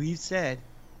through. We've said,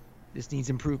 this needs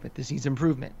improvement. This needs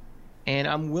improvement. And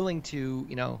I'm willing to,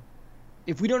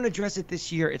 if we don't address it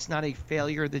this year, it's not a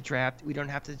failure of the draft. We don't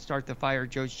have to start the fire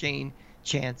Joe Schoen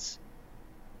chance,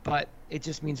 but it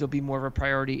just means it'll be more of a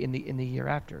priority in the year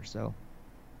after. So,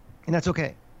 and that's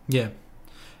okay. Yeah.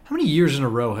 How many years in a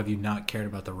row have you not cared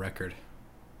about the record?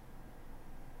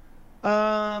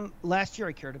 Last year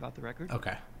I cared about the record.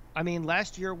 Okay. I mean,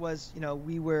 last year was,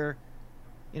 we were,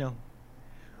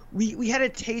 we had a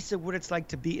taste of what it's like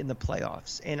to be in the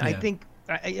playoffs, and yeah. I think.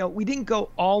 We didn't go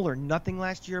all or nothing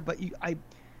last year, but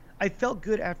I felt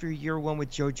good after year one with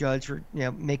Joe Judge for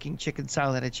making chicken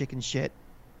salad out of chicken shit,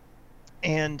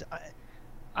 and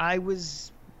I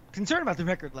was concerned about the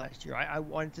record last year. I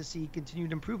wanted to see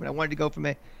continued improvement. I wanted to go from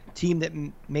a team that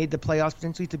made the playoffs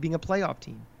potentially to being a playoff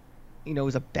team. It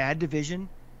was a bad division.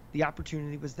 The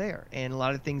opportunity was there, and a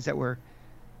lot of things that were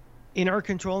in our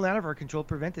control and out of our control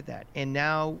prevented that. And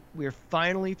now we're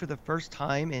finally, for the first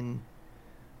time in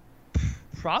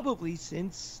probably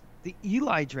since the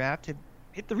Eli draft, have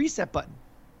hit the reset button,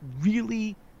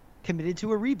 really committed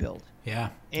to a rebuild. Yeah.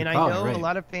 And I know right. A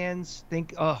lot of fans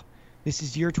think, oh, this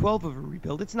is year 12 of a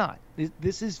rebuild. It's not.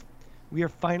 We are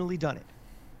finally done it.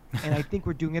 And I think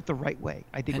we're doing it the right way.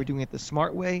 I think we're doing it the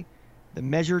smart way, the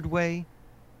measured way.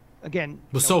 Again.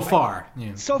 Well, so far.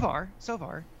 Yeah. So far.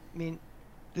 I mean,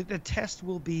 the test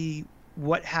will be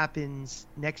what happens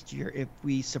next year if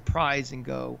we surprise and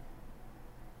go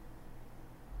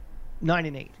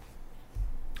 9-8.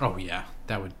 Oh yeah,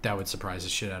 that would surprise the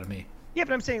shit out of me. Yeah,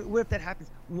 but I'm saying, what if that happens?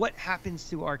 What happens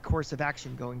to our course of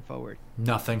action going forward?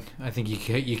 Nothing. I think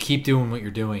you keep doing what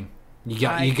you're doing. You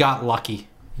got lucky.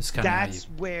 That's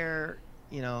where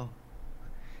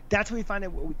that's when we find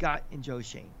out what we got in Joe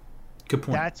Schoen. Good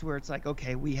point. That's where it's like,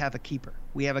 okay, we have a keeper.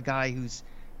 We have a guy who's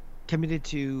committed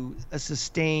to a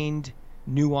sustained,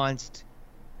 nuanced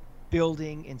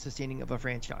building and sustaining of a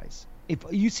franchise. If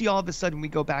you see all of a sudden we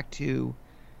go back to,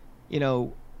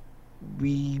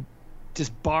 we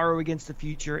just borrow against the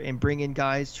future and bring in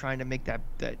guys trying to make that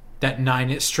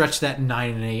stretch that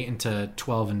 9-8 into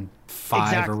 12-5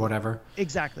 exactly. or whatever.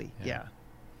 Exactly. Yeah.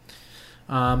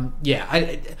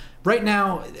 Right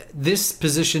now, this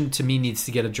position to me needs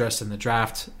to get addressed in the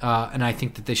draft, and I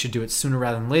think that they should do it sooner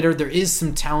rather than later. There is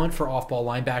some talent for off-ball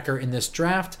linebacker in this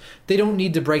draft. They don't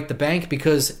need to break the bank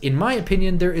because, in my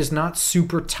opinion, there is not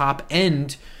super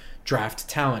top-end draft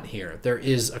talent here. There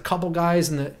is a couple guys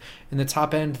in the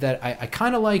top end that I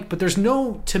kind of like, but there's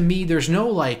certainly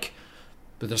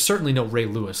no Ray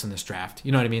Lewis in this draft.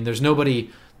 You know what I mean? There's nobody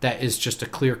that is just a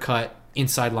clear-cut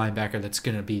inside linebacker that's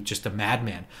going to be just a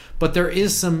madman. But there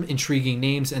is some intriguing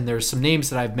names, and there's some names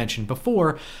that I've mentioned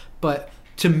before. But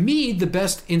to me, the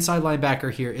best inside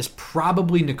linebacker here is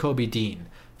probably Nakobe Dean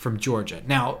from Georgia.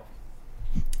 Now,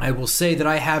 I will say that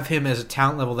I have him as a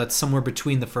talent level that's somewhere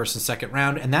between the first and second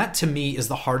round, and that to me is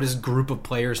the hardest group of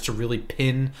players to really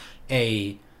pin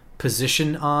a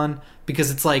position on,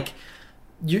 because it's like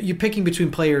you're picking between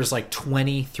players like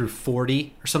 20 through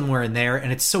 40 or somewhere in there,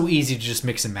 and it's so easy to just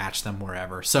mix and match them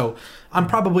wherever. So I'm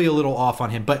probably a little off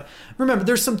on him. But remember,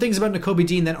 there's some things about Nakobe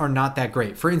Dean that are not that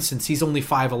great. For instance, he's only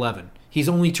 5'11". He's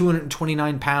only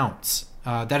 229 pounds.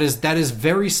 That is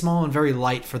very small and very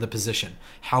light for the position.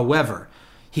 However,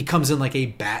 he comes in like a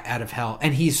bat out of hell,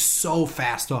 and he's so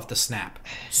fast off the snap.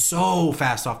 So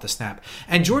fast off the snap.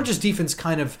 And Georgia's defense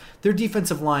their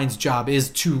defensive line's job is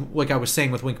to, like I was saying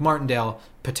with Wink Martindale,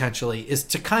 potentially, is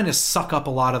to kind of suck up a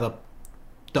lot of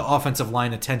the offensive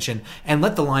line attention and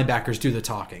let the linebackers do the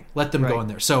talking. Let them go in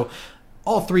there. So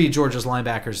all three of Georgia's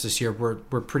linebackers this year were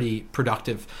pretty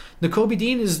productive. Nakobe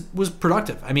Dean was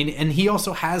productive. I mean, and he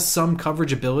also has some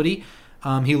coverage ability.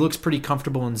 He looks pretty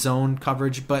comfortable in zone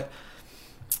coverage, but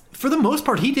for the most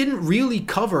part, he didn't really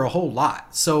cover a whole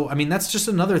lot. So, I mean, that's just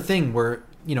another thing where,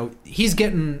 he's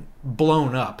getting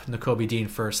blown up, Nakobe Dean,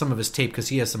 for some of his tape because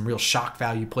he has some real shock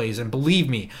value plays. And believe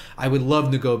me, I would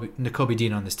love Nakobe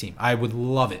Dean on this team. I would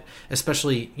love it,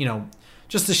 especially,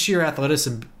 just the sheer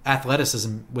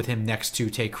athleticism with him next to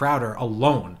Tay Crowder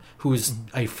alone, who is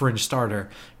a fringe starter,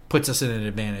 puts us in an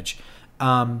advantage.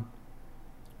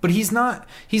 But he's not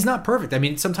perfect. I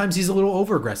mean, sometimes he's a little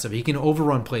over-aggressive. He can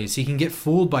overrun plays. He can get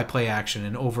fooled by play action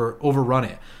and overrun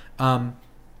it.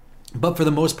 But for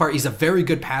the most part, he's a very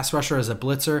good pass rusher as a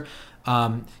blitzer.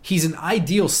 He's an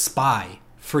ideal spy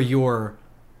for your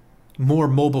more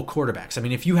mobile quarterbacks. I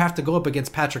mean, if you have to go up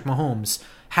against Patrick Mahomes,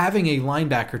 having a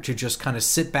linebacker to just kind of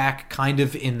sit back kind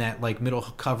of in that like middle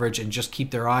coverage and just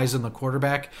keep their eyes on the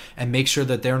quarterback and make sure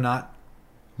that they're not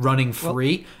running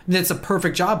free, that's a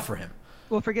perfect job for him.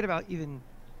 Well, forget about even,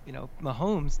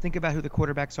 Mahomes. Think about who the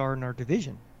quarterbacks are in our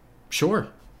division. Sure.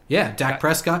 Yeah, Dak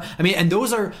Prescott. I mean, and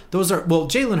those are well,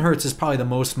 Jalen Hurts is probably the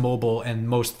most mobile and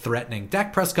most threatening.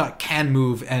 Dak Prescott can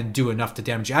move and do enough to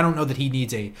damage you. I don't know that he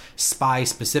needs a spy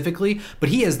specifically, but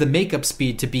he has the makeup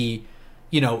speed to be,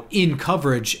 in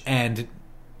coverage and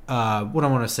what I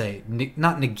want to say,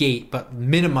 not negate, but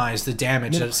minimize the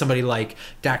damage that somebody like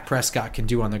Dak Prescott can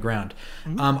do on the ground.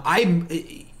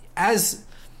 As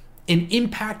an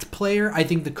impact player, I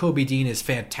think Nakobe Dean is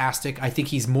fantastic. I think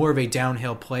he's more of a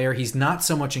downhill player. He's not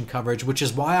so much in coverage, which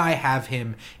is why I have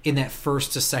him in that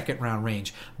first to second round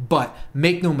range. But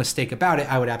make no mistake about it,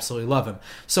 I would absolutely love him.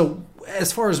 So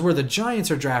as far as where the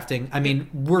Giants are drafting, I mean,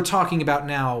 we're talking about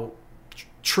now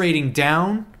trading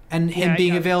down and him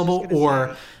being available,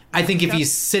 or I think if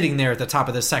he's sitting there at the top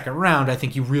of the second round, I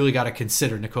think you really got to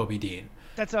consider Nakobe Dean.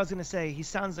 That's what I was going to say. He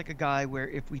sounds like a guy where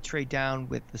if we trade down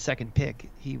with the second pick,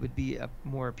 he would be a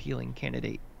more appealing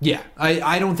candidate. Yeah,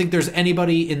 I don't think there's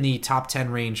anybody in the top 10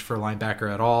 range for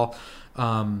linebacker at all.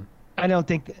 I don't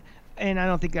think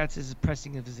that's as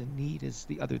pressing as a need as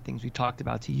the other things we talked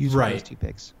about to use those two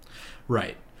picks.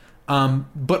 Right.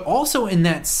 But also in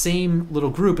that same little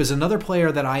group is another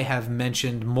player that I have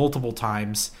mentioned multiple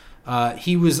times.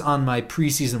 He was on my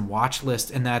preseason watch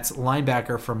list, and that's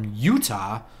linebacker from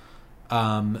Utah,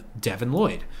 Devin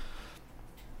Lloyd.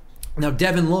 Now,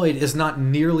 Devin Lloyd is not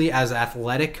nearly as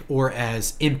athletic or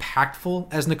as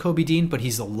impactful as Nakobe Dean, but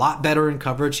he's a lot better in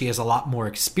coverage. He has a lot more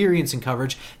experience in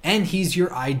coverage, and he's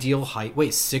your ideal height.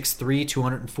 6'3",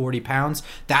 240 pounds.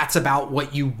 That's about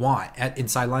what you want at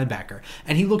inside linebacker.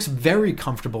 And he looks very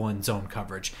comfortable in zone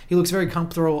coverage. He looks very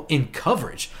comfortable in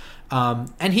coverage.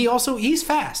 And he's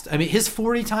fast. I mean, his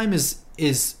 40 time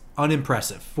is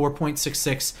unimpressive,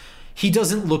 4.66. He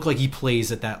doesn't look like he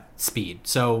plays at that speed.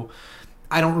 So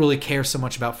I don't really care so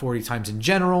much about 40 times in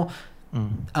general.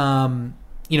 If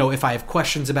I have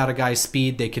questions about a guy's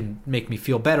speed, they can make me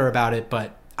feel better about it,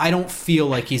 but I don't feel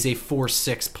like he's a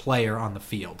 4.6 player on the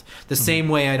field. The same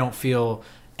way I don't feel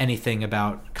anything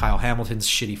about Kyle Hamilton's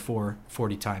shitty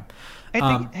 4.40 time.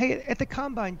 At the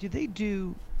combine, do they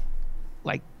do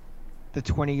like the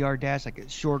 20-yard dash, like a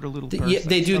shorter little burst? Yeah,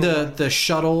 they do the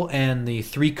shuttle and the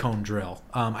 3-cone drill.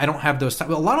 I don't have those. A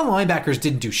lot of linebackers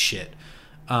didn't do shit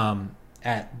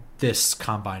at this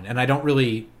combine, and I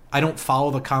don't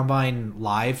follow the combine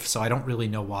live, so I don't really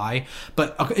know why.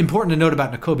 But important to note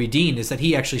about Nakobe Dean is that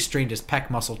he actually strained his pec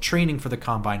muscle training for the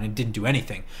combine and didn't do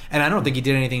anything. And I don't think he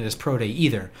did anything at his pro day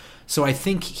either. So I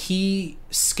think he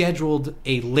scheduled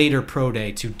a later pro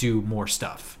day to do more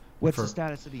stuff. What's the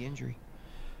status of the injury?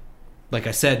 Like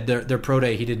I said, their pro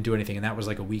day, he didn't do anything, and that was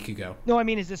like a week ago. No, I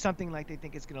mean, is this something like they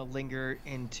think it's going to linger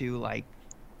into like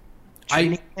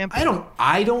training camp?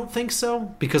 I don't think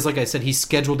so, because like I said, he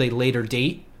scheduled a later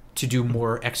date to do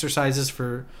more exercises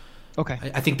for. Okay.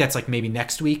 I think that's like maybe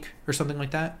next week or something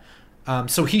like that.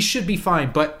 So he should be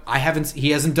fine, but he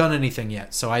hasn't done anything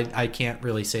yet, so I can't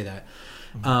really say that.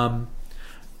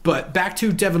 But back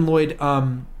to Devin Lloyd.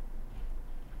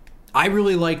 I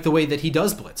really like the way that he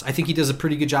does blitz. I think he does a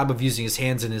pretty good job of using his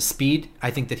hands and his speed.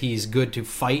 I think that he's good to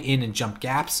fight in and jump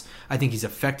gaps. I think he's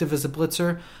effective as a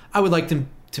blitzer. I would like him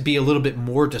to be a little bit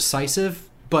more decisive,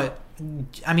 but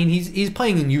I mean, he's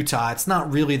playing in Utah. It's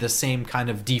not really the same kind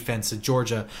of defense at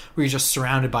Georgia where you're just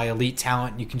surrounded by elite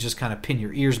talent and you can just kind of pin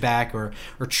your ears back or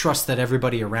trust that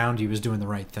everybody around you is doing the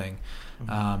right thing.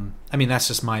 I mean, that's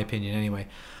just my opinion anyway.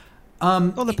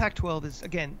 Well, the Pac-12 is,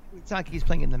 again, it's not like he's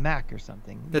playing in the MAC or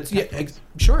something. That's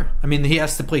sure. I mean, he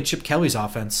has to play Chip Kelly's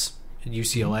offense at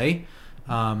UCLA.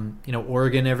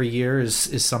 Oregon every year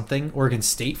is something. Oregon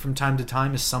State from time to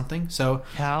time is something. So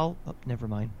Cal, never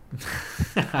mind.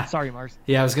 Sorry, Mars.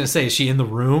 Yeah, I was going to say, is she in the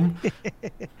room?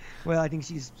 Well, I think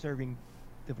she's serving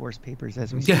divorce papers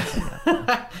as we speak.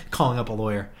 Calling up a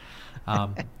lawyer.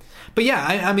 But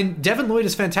yeah, I mean, Devin Lloyd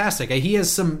is fantastic. He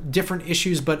has some different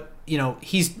issues, but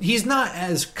he's not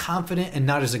as confident and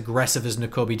not as aggressive as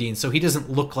Nakobe Dean, so he doesn't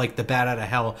look like the bat out of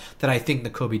hell that I think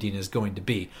Nakobe Dean is going to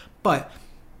be. But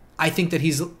I think that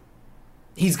he's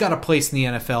got a place in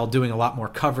the NFL doing a lot more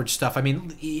coverage stuff. I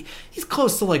mean, he's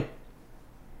close to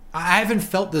I haven't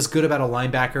felt this good about a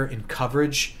linebacker in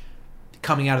coverage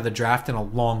coming out of the draft in a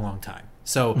long, long time.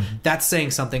 So that's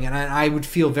saying something, and I would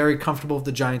feel very comfortable if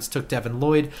the Giants took Devin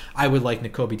Lloyd. I would like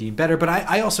Nakobe Dean better, but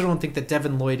I also don't think that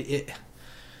Devin Lloyd...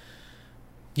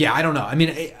 I don't know. I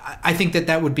mean, I think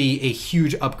that would be a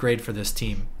huge upgrade for this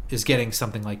team, is getting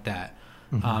something like that.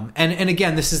 And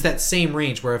again, this is that same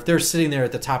range where if they're sitting there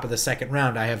at the top of the second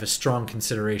round, I have a strong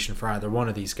consideration for either one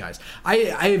of these guys. I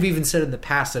have even said in the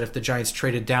past that if the Giants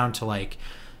traded down to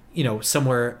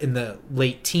somewhere in the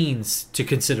late teens to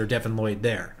consider Devin Lloyd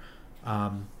there.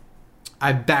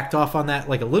 I've backed off on that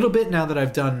a little bit now that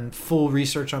I've done full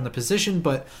research on the position,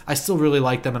 but I still really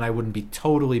like them, and I wouldn't be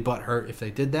totally butthurt if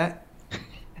they did that.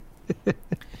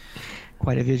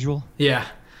 Quite a visual. Yeah.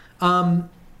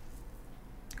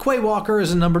 Quay Walker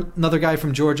is another guy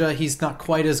from Georgia. He's not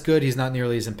quite as good. He's not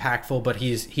nearly as impactful, but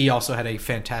he also had a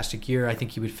fantastic year. I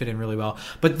think he would fit in really well.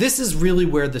 But this is really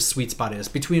where the sweet spot is.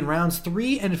 Between rounds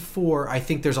 3 and 4, I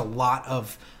think there's a lot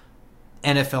of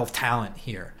NFL talent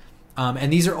here.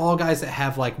 And these are all guys that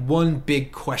have one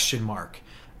big question mark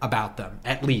about them,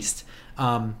 at least.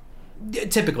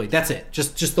 Typically, that's it.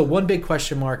 Just the one big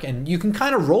question mark, and you can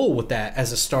kind of roll with that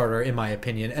as a starter, in my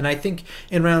opinion. And I think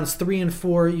in rounds 3 and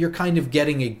 4, you're kind of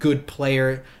getting a good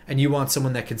player, and you want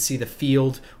someone that can see the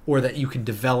field or that you can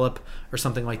develop or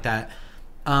something like that.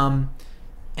 And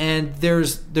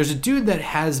there's a dude that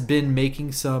has been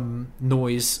making some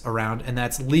noise around, and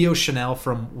that's Leo Chanel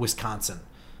from Wisconsin.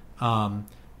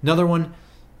 Another one,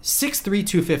 6'3",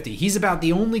 250. He's about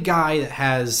the only guy that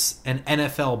has an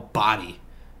NFL body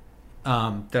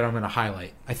that I'm going to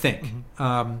highlight, I think.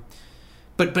 But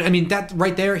I mean, that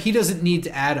right there, he doesn't need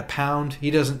to add a pound.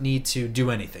 He doesn't need to do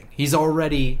anything. He's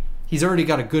already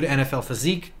got a good NFL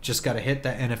physique, just got to hit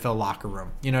that NFL locker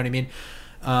room. You know what I mean?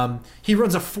 He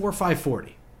runs a 4.5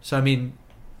 40. So, I mean,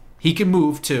 he can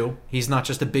move too. He's not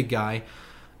just a big guy.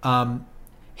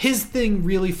 His thing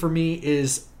really for me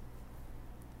is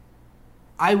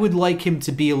I would like him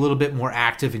to be a little bit more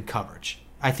active in coverage.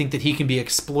 I think that he can be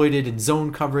exploited in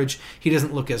zone coverage. He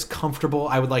doesn't look as comfortable.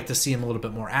 I would like to see him a little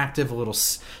bit more active, a little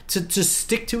to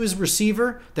stick to his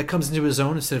receiver that comes into his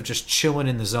zone instead of just chilling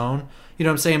in the zone. You know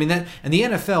what I'm saying? I mean, and the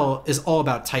NFL is all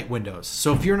about tight windows.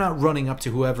 So if you're not running up to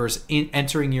whoever's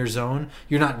entering your zone,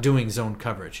 you're not doing zone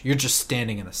coverage. You're just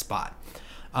standing in a spot.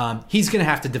 He's going to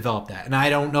have to develop that. And I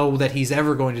don't know that he's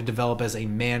ever going to develop as a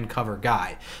man cover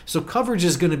guy. So coverage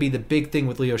is going to be the big thing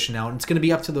with Leo Chanel. And it's going to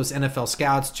be up to those NFL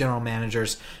scouts, general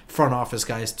managers, front office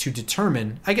guys to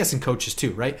determine, I guess, and coaches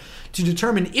too, right? To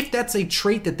determine if that's a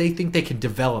trait that they think they can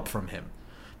develop from him.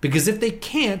 Because if they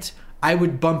can't, I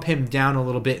would bump him down a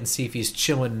little bit and see if he's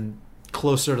chilling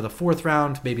closer to the 4th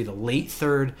round, maybe the late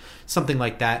 3rd, something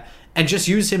like that. And just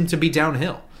use him to be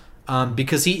downhill.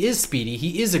 Because he is speedy,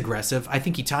 he is aggressive. I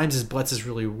think he times his blitzes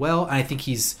really well, and I think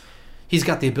he's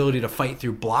got the ability to fight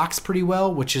through blocks pretty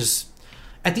well, which is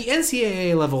at the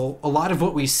NCAA level. A lot of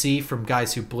what we see from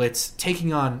guys who blitz,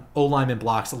 taking on O-lineman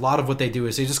blocks, a lot of what they do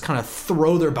is they just kind of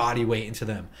throw their body weight into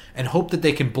them and hope that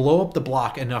they can blow up the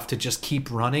block enough to just keep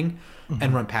running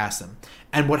and run past them.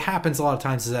 And what happens a lot of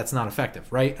times is that's not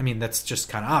effective, right? I mean, that's just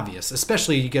kind of obvious,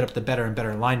 especially you get up the better and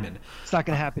better linemen. It's not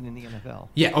going to happen in the NFL.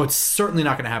 Yeah, it's certainly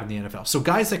not going to happen in the NFL. So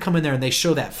guys that come in there and they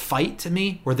show that fight to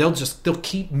me, where they'll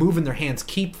keep moving their hands,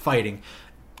 keep fighting.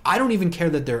 I don't even care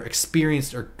that they're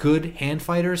experienced or good hand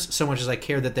fighters so much as I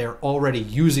care that they're already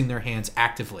using their hands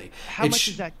actively. How much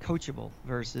is that coachable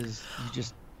versus you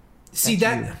just... See,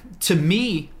 that to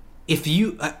me,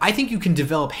 I think you can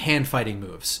develop hand fighting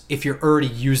moves if you're already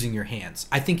using your hands.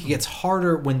 I think it gets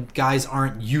harder when guys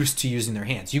aren't used to using their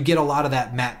hands. You get a lot of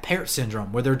that Matt Peart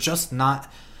syndrome where they're just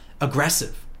not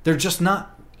aggressive. They're just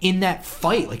not in that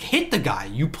fight. Like, hit the guy.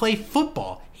 You play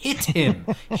football. Hit him.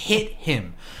 Hit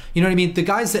him. You know what I mean? The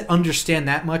guys that understand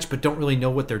that much but don't really know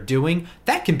what they're doing,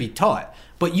 that can be taught.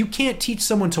 But you can't teach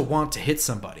someone to want to hit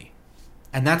somebody.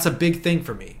 And that's a big thing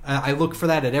for me. I look for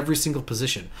that at every single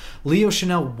position. Leo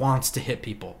Chanel wants to hit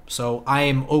people, so I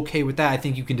am okay with that. I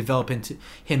think you can develop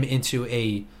him into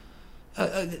an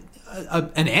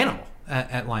animal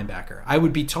at linebacker. I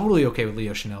would be totally okay with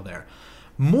Leo Chanel there.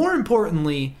 More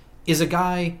importantly is a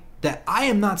guy that I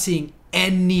am not seeing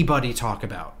anybody talk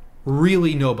about.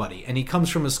 Really nobody. And he comes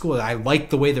from a school that I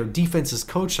like the way their defense is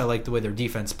coached. I like the way their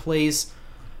defense plays.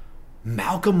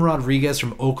 Malcolm Rodriguez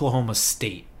from Oklahoma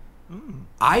State.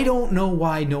 I don't know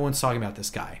why no one's talking about this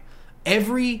guy.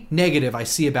 Every negative I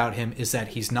see about him is that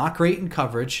he's not great in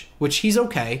coverage, which he's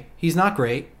okay. He's not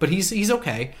great, but he's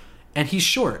okay. And he's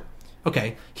short.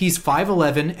 Okay, he's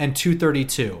 5'11 and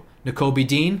 232. Nakobe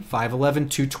Dean, 5'11,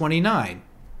 229.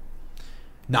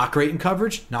 Not great in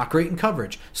coverage, not great in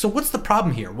coverage. So what's the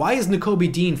problem here? Why is Nakobe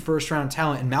Dean first-round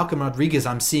talent and Malcolm Rodriguez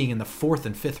I'm seeing in the 4th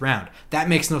and 5th round? That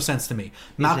makes no sense to me.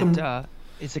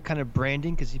 Is it kind of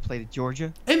branding because he played at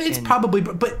Georgia? I mean, it's probably,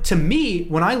 but to me,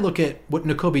 when I look at what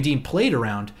Nakobe Dean played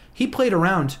around, he played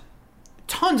around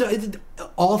tons of.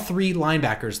 All 3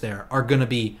 linebackers there are going to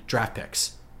be draft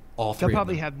picks. All 3. They'll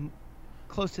probably have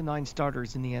close to 9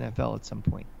 starters in the NFL at some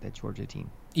point. That Georgia team,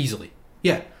 easily,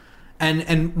 yeah.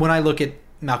 And when I look at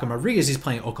Malcolm Rodriguez, he's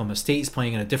playing Oklahoma State. He's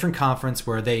playing in a different conference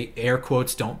where they, air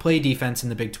quotes, don't play defense in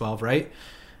the Big 12, right?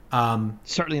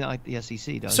 Certainly not like the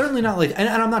SEC does. Certainly not like, and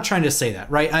I'm not trying to say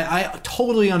that, right? I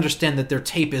totally understand that their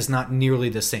tape is not nearly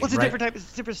the same. Well, it's a right? different type,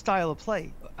 it's a different style of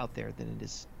play out there than it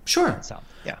is. Sure. South.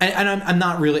 Yeah. And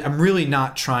I'm really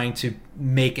not trying to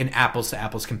make an apples to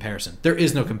apples comparison. There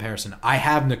is no comparison. I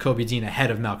have Nakobe Dean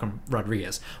ahead of Malcolm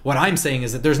Rodriguez. What I'm saying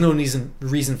is that there's no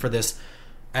reason for this.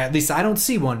 At least I don't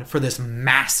see one for this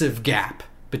massive gap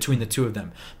between the two of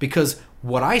them, because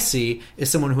what I see is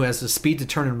someone who has the speed to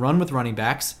turn and run with running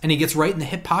backs, and he gets right in the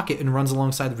hip pocket and runs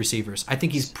alongside the receivers. I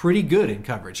think he's pretty good in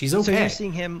coverage. He's okay. So you're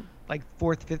seeing him like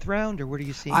 4th, 5th round, or what are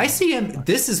you seeing? I see him.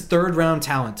 This is 3rd round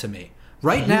talent to me.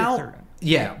 Right now,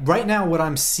 right now, what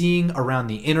I'm seeing around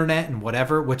the internet and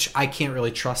whatever, which I can't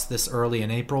really trust this early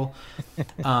in April,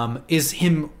 is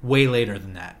him way later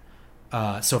than that.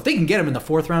 So if they can get him in the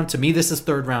 4th round, to me, this is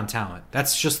 3rd round talent.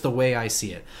 That's just the way I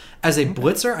see it. As a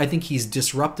blitzer, I think he's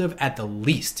disruptive at the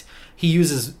least. He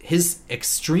uses his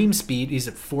extreme speed, he's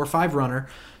a 4.5 runner,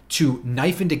 to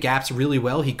knife into gaps really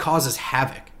well. He causes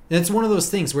havoc. And it's one of those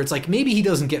things where it's like maybe he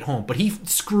doesn't get home, but he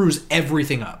screws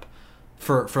everything up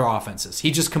for offenses.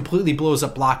 He just completely blows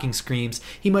up blocking screens.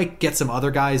 He might get some other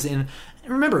guys in.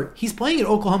 And remember, he's playing at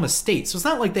Oklahoma State, so it's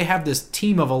not like they have this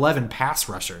team of 11 pass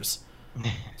rushers.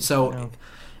 So, no.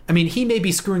 I mean, he may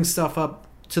be screwing stuff up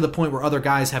to the point where other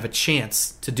guys have a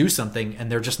chance to do something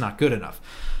and they're just not good enough.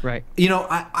 Right. You know,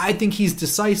 I think he's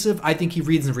decisive. I think he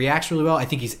reads and reacts really well. I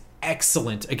think he's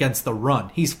excellent against the run.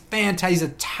 He's fantastic. He's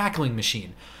a tackling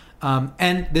machine.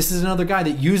 And this is another guy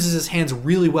that uses his hands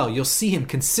really well. You'll see him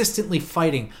consistently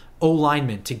fighting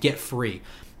O-linemen to get free.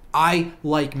 I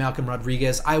like Malcolm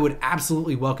Rodriguez. I would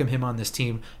absolutely welcome him on this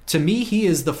team. To me, he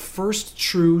is the first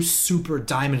true super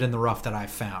diamond in the rough that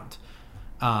I've found.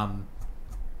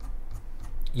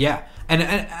 Yeah.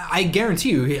 And I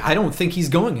guarantee you, I don't think he's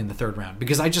going in the 3rd round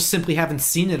because I just simply haven't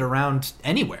seen it around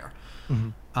anywhere.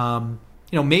 Mm-hmm.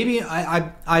 You know, maybe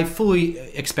I fully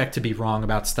expect to be wrong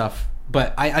about stuff,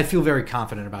 but I feel very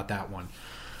confident about that one.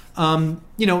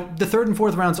 You know, the 3rd and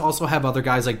 4th rounds also have other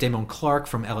guys like Damone Clark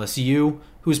from LSU,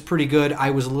 who's pretty good. I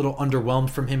was a little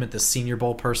underwhelmed from him at the Senior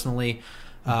Bowl personally.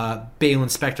 Balin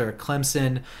Spector at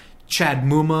Clemson. Chad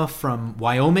Muma from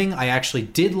Wyoming, I actually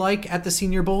did like at the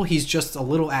Senior Bowl. He's just a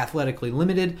little athletically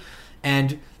limited.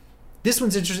 And this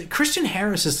one's interesting. Christian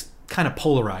Harris is kind of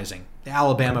polarizing, the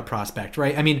Alabama prospect,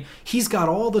 right? I mean, he's got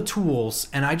all the tools,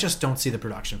 and I just don't see the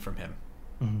production from him.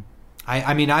 Mm-hmm.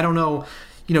 I mean, I don't know.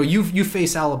 You know, you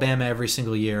face Alabama every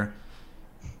single year.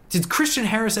 Did Christian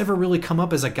Harris ever really come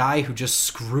up as a guy who just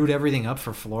screwed everything up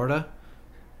for Florida?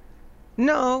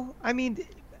 No. I mean,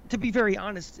 to be very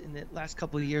honest, in the last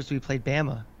couple of years we played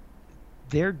Bama,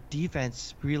 their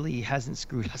defense really hasn't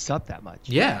screwed us up that much.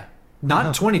 Yeah. Not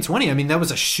in 2020. I mean, that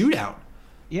was a shootout.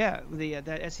 Yeah,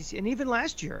 that SEC. And even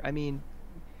last year, I mean,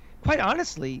 quite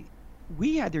honestly,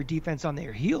 we had their defense on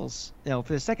their heels. You know,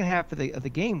 for the second half of the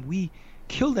game, we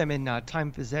killed them in time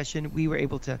of possession. We were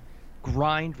able to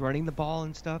grind running the ball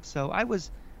and stuff. So I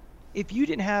was if you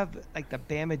didn't have like the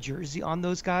Bama jersey on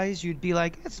those guys, you'd be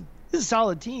like, this is a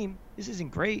solid team. This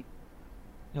isn't great.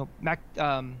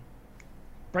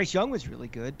 Bryce Young was really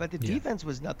good, but the defense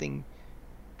was nothing.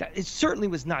 It certainly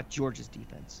was not Georgia's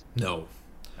defense. No,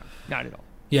 not at all.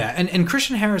 Yeah, and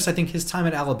Christian Harris, I think his time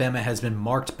at Alabama has been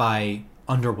marked by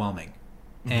underwhelming.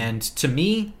 Mm-hmm. And to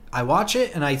me, I watch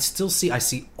it and I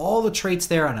see all the traits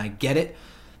there and I get it.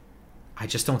 I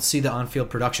just don't see the on-field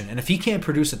production. And if he can't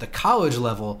produce at the college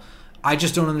level, I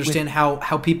just don't understand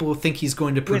how people think he's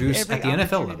going to produce at the NFL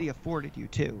level. Opportunity afforded you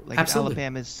too. Like Absolutely.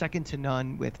 Alabama's second to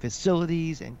none with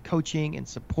facilities and coaching and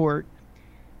support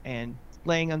and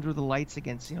playing under the lights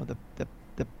against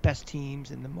the best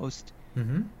teams and the most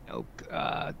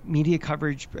media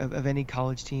coverage of any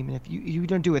college team. And if you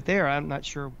don't do it there, I'm not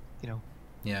sure.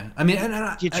 Yeah, I mean,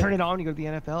 do you turn it on? You go to the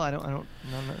NFL.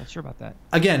 I'm not sure about that.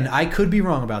 Again, I could be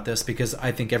wrong about this because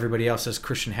I think everybody else has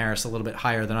Christian Harris a little bit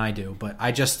higher than I do, but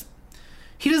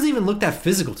he doesn't even look that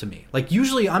physical to me. Like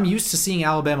usually, I'm used to seeing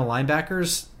Alabama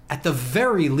linebackers at the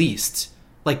very least.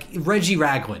 Like Reggie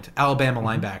Ragland, Alabama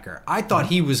linebacker. I thought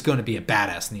he was going to be a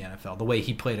badass in the NFL, the way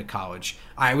he played at college.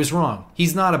 I was wrong.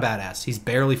 He's not a badass. He's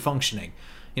barely functioning.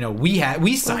 We signed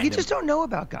him. You just don't know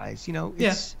about guys.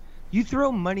 You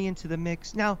throw money into the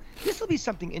mix. Now, this will be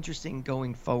something interesting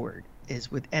going forward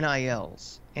is with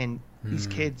NILs and these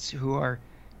kids who are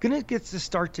going to get to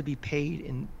start to be paid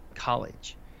in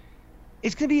college.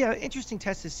 It's going to be an interesting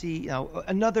test to see,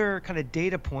 another kind of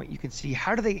data point you can see.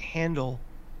 How do they handle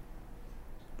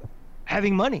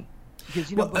having money?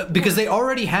 Because they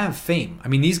already have fame. I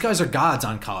mean, these guys are gods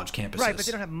on college campuses. Right, but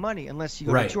they don't have money unless you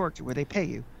go to Georgia where they pay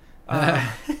you.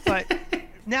 But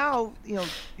now,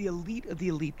 the elite of the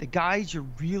elite, the guys you're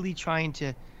really trying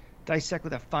to dissect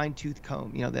with a fine-tooth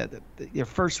comb, their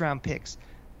first-round picks,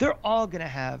 they're all going to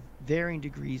have varying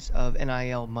degrees of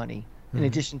NIL money in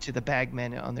addition to the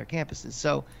bagmen on their campuses.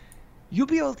 So you'll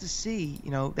be able to see,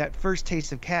 that first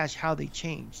taste of cash, how they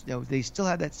change. They still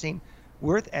have that same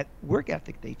work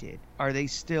ethic they did. Are they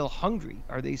still hungry?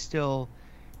 Are they still...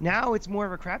 Now it's more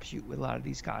of a crapshoot with a lot of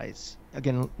these guys,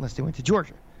 again, unless they went to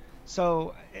Georgia.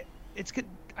 So it's good.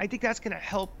 I think that's going to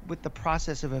help with the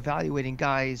process of evaluating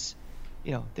guys,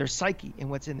 their psyche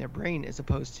and what's in their brain, as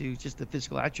opposed to just the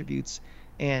physical attributes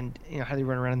and how they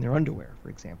run around in their underwear, for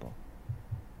example.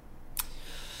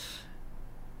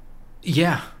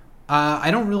 Yeah,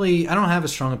 I don't have a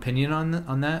strong opinion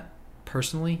on that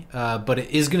personally, but it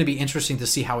is going to be interesting to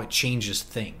see how it changes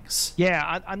things.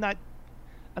 Yeah, I'm not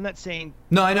saying.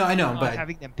 No, I know, but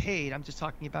having them paid. I'm just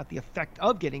talking about the effect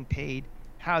of getting paid.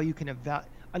 How you can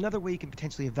another way you can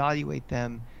potentially evaluate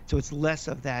them, so it's less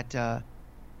of that.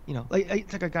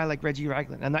 It's like a guy like Reggie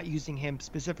Ragland. I'm not using him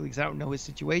specifically because I don't know his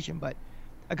situation, but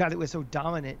a guy that was so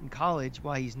dominant in college,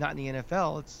 while he's not in the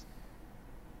NFL,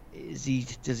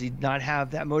 does he not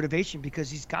have that motivation because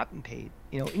he's gotten paid?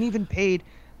 And even paid.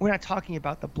 We're not talking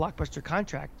about the blockbuster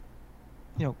contract.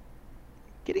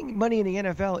 Getting money in the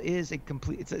NFL is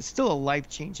it's still a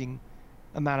life-changing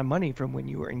amount of money from when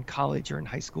you were in college or in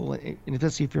high school, and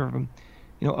especially if you're from,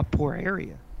 a poor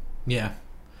area. Yeah.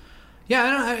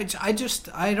 I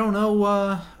don't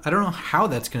know how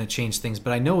that's going to change things,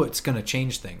 but I know it's going to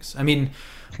change things. I mean,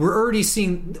 we're already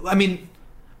seeing. I mean,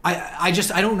 I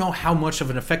don't know how much of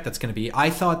an effect that's going to be. I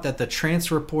thought that the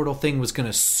transfer portal thing was going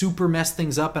to super mess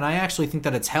things up, and I actually think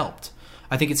that it's helped.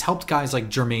 I think it's helped guys like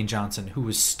Jermaine Johnson, who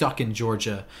was stuck in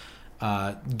Georgia,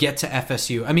 get to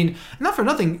FSU. I mean, not for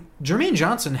nothing, Jermaine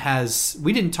Johnson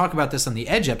we didn't talk about this on the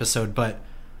Edge episode, but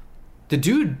the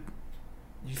dude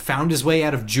found his way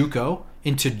out of JUCO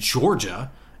into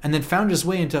Georgia and then found his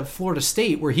way into Florida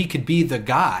State where he could be the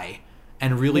guy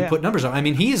and really put numbers on. I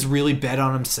mean, he has really bet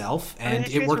on himself, and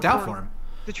it worked out for him.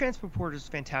 The transfer portal is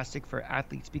fantastic for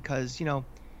athletes because,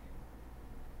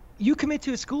 you commit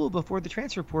to a school before the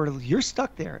transfer portal, you're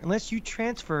stuck there unless you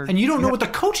transfer. And you don't know what the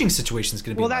coaching situation is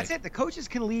going to be like. Well, that's it. The coaches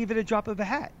can leave at a drop of a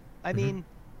hat. I mean,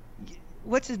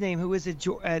 what's his name? Who was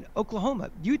at Oklahoma?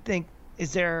 You'd think,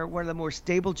 is there one of the more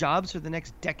stable jobs for the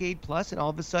next decade plus? And all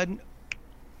of a sudden,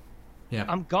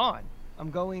 I'm gone. I'm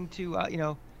going to,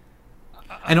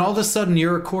 and all of a sudden,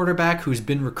 you're a quarterback who's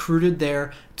been recruited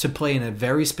there to play in a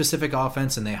very specific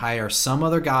offense, and they hire some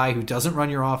other guy who doesn't run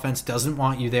your offense, doesn't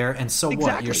want you there, and so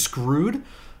what? You're screwed?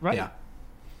 Right. Yeah.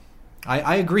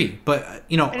 I agree, but,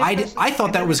 I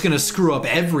thought that was going to screw up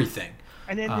everything.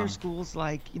 And then there's schools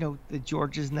like, the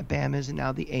Georgias and the Bamas and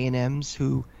now the A&Ms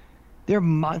who they're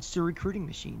monster recruiting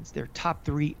machines. They're top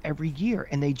 3 every year,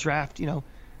 and they draft,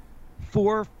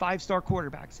 4 5-star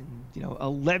quarterbacks and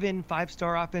 11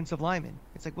 5-star offensive linemen.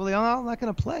 It's like, well, they're all not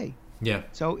going to play. Yeah.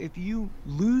 So if you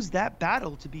lose that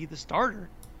battle to be the starter,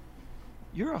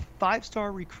 you're a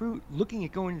 5-star recruit looking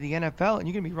at going to the NFL, and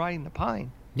you're going to be riding the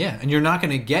pine. Yeah, and you're not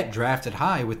going to get drafted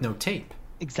high with no tape.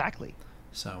 Exactly.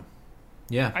 So,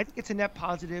 yeah. I think it's a net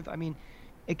positive. I mean,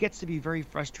 it gets to be very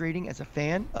frustrating as a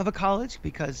fan of a college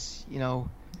because,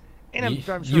 and I'm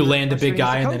sure you land a big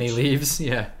guy and then he leaves.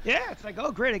 Yeah. Yeah, it's like,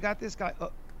 oh, great, I got this guy.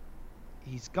 Oh,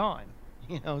 he's gone.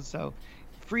 So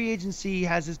free agency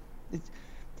has this.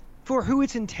 For who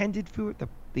it's intended for,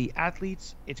 the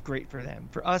athletes, it's great for them.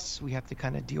 For us, we have to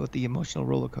kind of deal with the emotional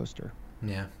roller coaster.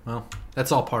 Yeah, well,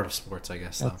 that's all part of sports, I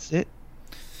guess. That's it.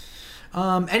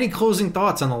 Any closing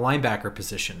thoughts on the linebacker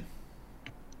position?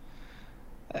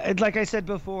 Like I said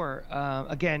before,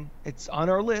 again, it's on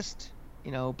our list,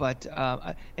 but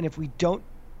and if we don't,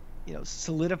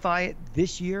 solidify it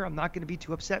this year, I'm not going to be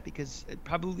too upset because it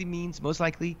probably means most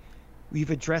likely we've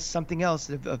addressed something else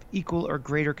of equal or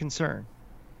greater concern.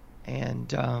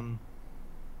 And,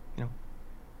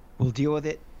 we'll deal with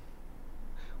it.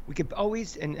 We could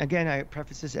always, and again, I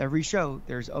preface this every show,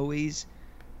 there's always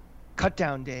cut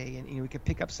down day, and we could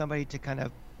pick up somebody to kind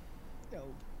of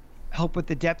help with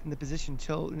the depth in the position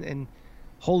and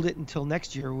hold it until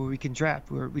next year where we can draft,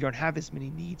 where we don't have as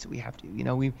many needs that we have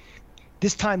to.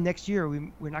 This time next year, we're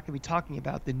not going to be talking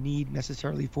about the need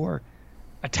necessarily for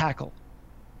a tackle.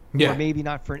 Yeah. Or maybe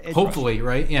not for an edge Hopefully,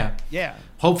 rusher. right? Yeah. Yeah.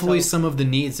 Hopefully some of the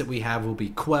needs that we have will be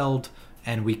quelled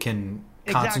and we can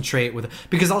concentrate with,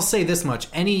 because I'll say this much,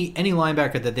 any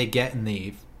linebacker that they get in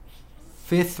the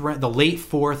the late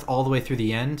fourth all the way through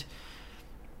the end,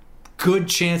 good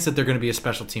chance that they're going to be a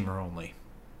special teamer only.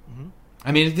 Mm-hmm.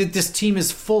 I mean, this team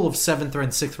is full of 7th and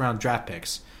 6th round draft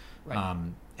picks, right,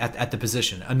 at the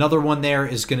position. Another one there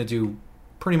is going to do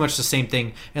pretty much the same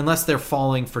thing unless they're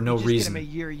falling for no reason. Get them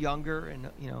a year younger and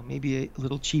maybe a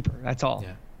little cheaper. That's all.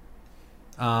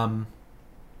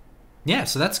 Yeah.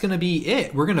 So that's going to be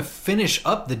it. We're going to finish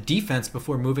up the defense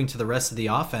before moving to the rest of the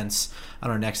offense. On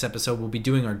our next episode, we'll be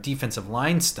doing our defensive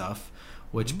line stuff,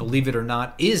 which, believe it or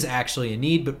not, is actually a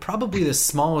need, but probably the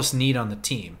smallest need on the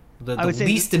team. The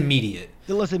least immediate.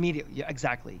 The least immediate. Yeah,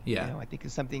 exactly. Yeah. I think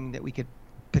it's something that we could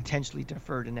potentially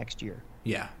defer to next year.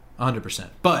 Yeah. 100%.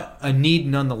 But a need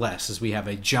nonetheless, as we have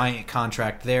a giant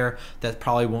contract there that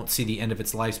probably won't see the end of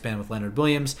its lifespan with Leonard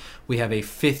Williams. We have a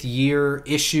 5th-year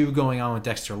issue going on with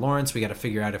Dexter Lawrence. We got to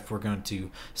figure out if we're going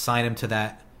to sign him to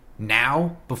that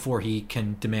now before he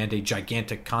can demand a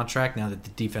gigantic contract, now that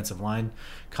the defensive line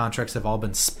contracts have all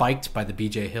been spiked by the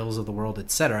B.J. Hills of the world,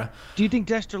 etc. Do you think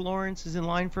Dexter Lawrence is in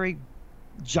line for a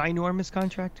ginormous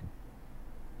contract?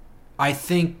 I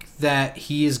think that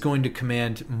he is going to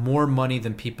command more money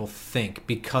than people think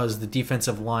because the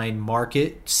defensive line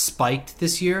market spiked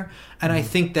this year, and I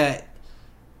think that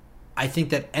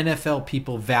NFL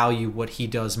people value what he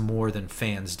does more than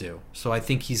fans do. So I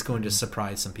think he's going to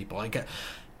surprise some people. Like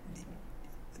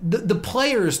the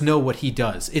players know what he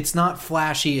does. It's not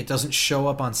flashy. It doesn't show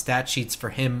up on stat sheets for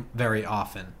him very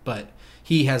often, but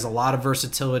he has a lot of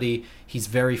versatility. He's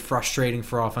very frustrating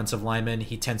for offensive linemen.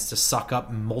 He tends to suck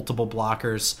up multiple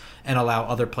blockers and allow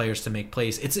other players to make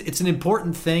plays. It's an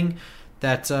important thing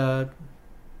that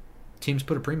teams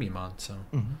put a premium on. So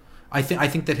I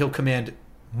think that he'll command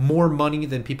more money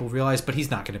than people realize, but he's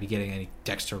not going to be getting any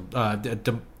Dexter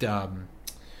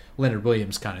Leonard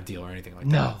Williams kind of deal or anything like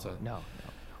that. No.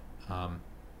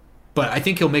 But I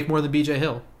think he'll make more than B.J.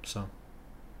 Hill. So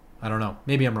I don't know.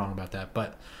 Maybe I'm wrong about that,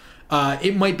 but.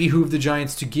 It might behoove the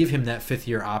Giants to give him that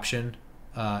 5th-year option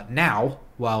now,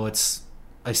 while it's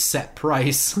a set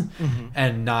price,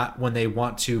 and not when they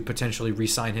want to potentially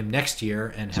re-sign him next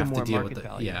year and have to deal with it.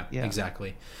 Yeah,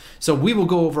 exactly. So we will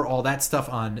go over all that stuff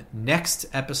on next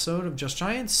episode of Just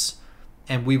Giants,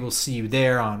 and we will see you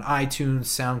there on iTunes,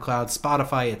 SoundCloud,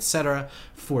 Spotify, etc.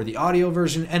 for the audio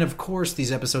version, and of course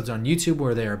these episodes on YouTube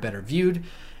where they are better viewed.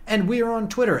 And we are on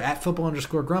Twitter at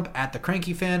 @football_grump, at the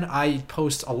Cranky Fan. I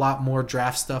post a lot more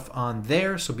draft stuff on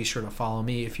there, so be sure to follow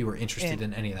me if you are interested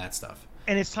in any of that stuff.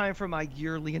 And it's time for my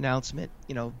yearly announcement.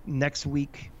 Next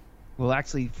week,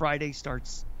 Friday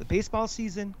starts the baseball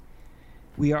season.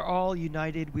 We are all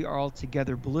united. We are all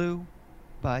together blue.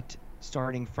 But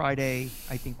starting Friday,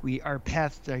 I think our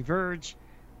paths diverge.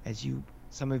 As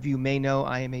some of you may know,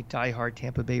 I am a diehard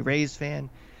Tampa Bay Rays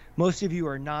fan. Most of you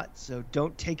are not, so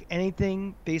don't take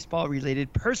anything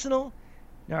baseball-related personal,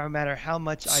 no matter how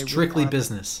much I... Strictly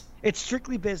business. It's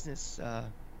strictly business,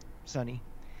 Sonny.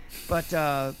 But,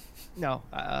 no.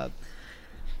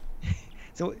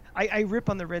 So I rip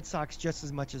on the Red Sox just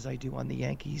as much as I do on the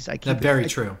Yankees.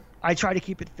 That's true. I try to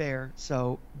keep it fair,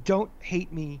 so don't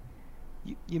hate me.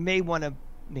 You may want to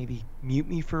maybe mute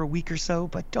me for a week or so,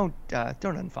 but don't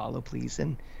unfollow, please.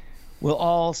 And we'll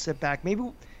all sit back. Maybe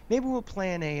we'll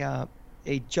plan a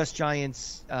a Just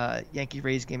Giants Yankee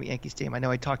Rays game at Yankee Stadium. I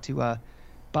know I talked to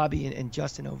Bobby and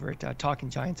Justin over at Talking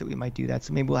Giants that we might do that.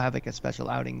 So maybe we'll have like a special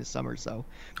outing this summer. So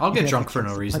I'll get drunk for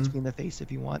no reason. Punch me in the face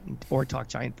if you want, or talk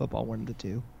Giant football, one of the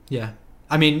two. Yeah.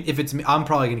 I mean, if it's me, I'm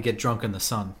probably going to get drunk in the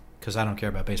sun because I don't care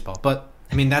about baseball. But,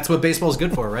 I mean, that's what baseball is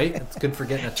good for, right? It's good for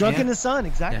getting a drunk in the sun,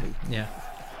 exactly. Yeah.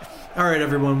 All right,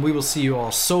 everyone. We will see you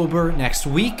all sober next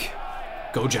week.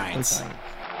 Go Giants. Go Giants.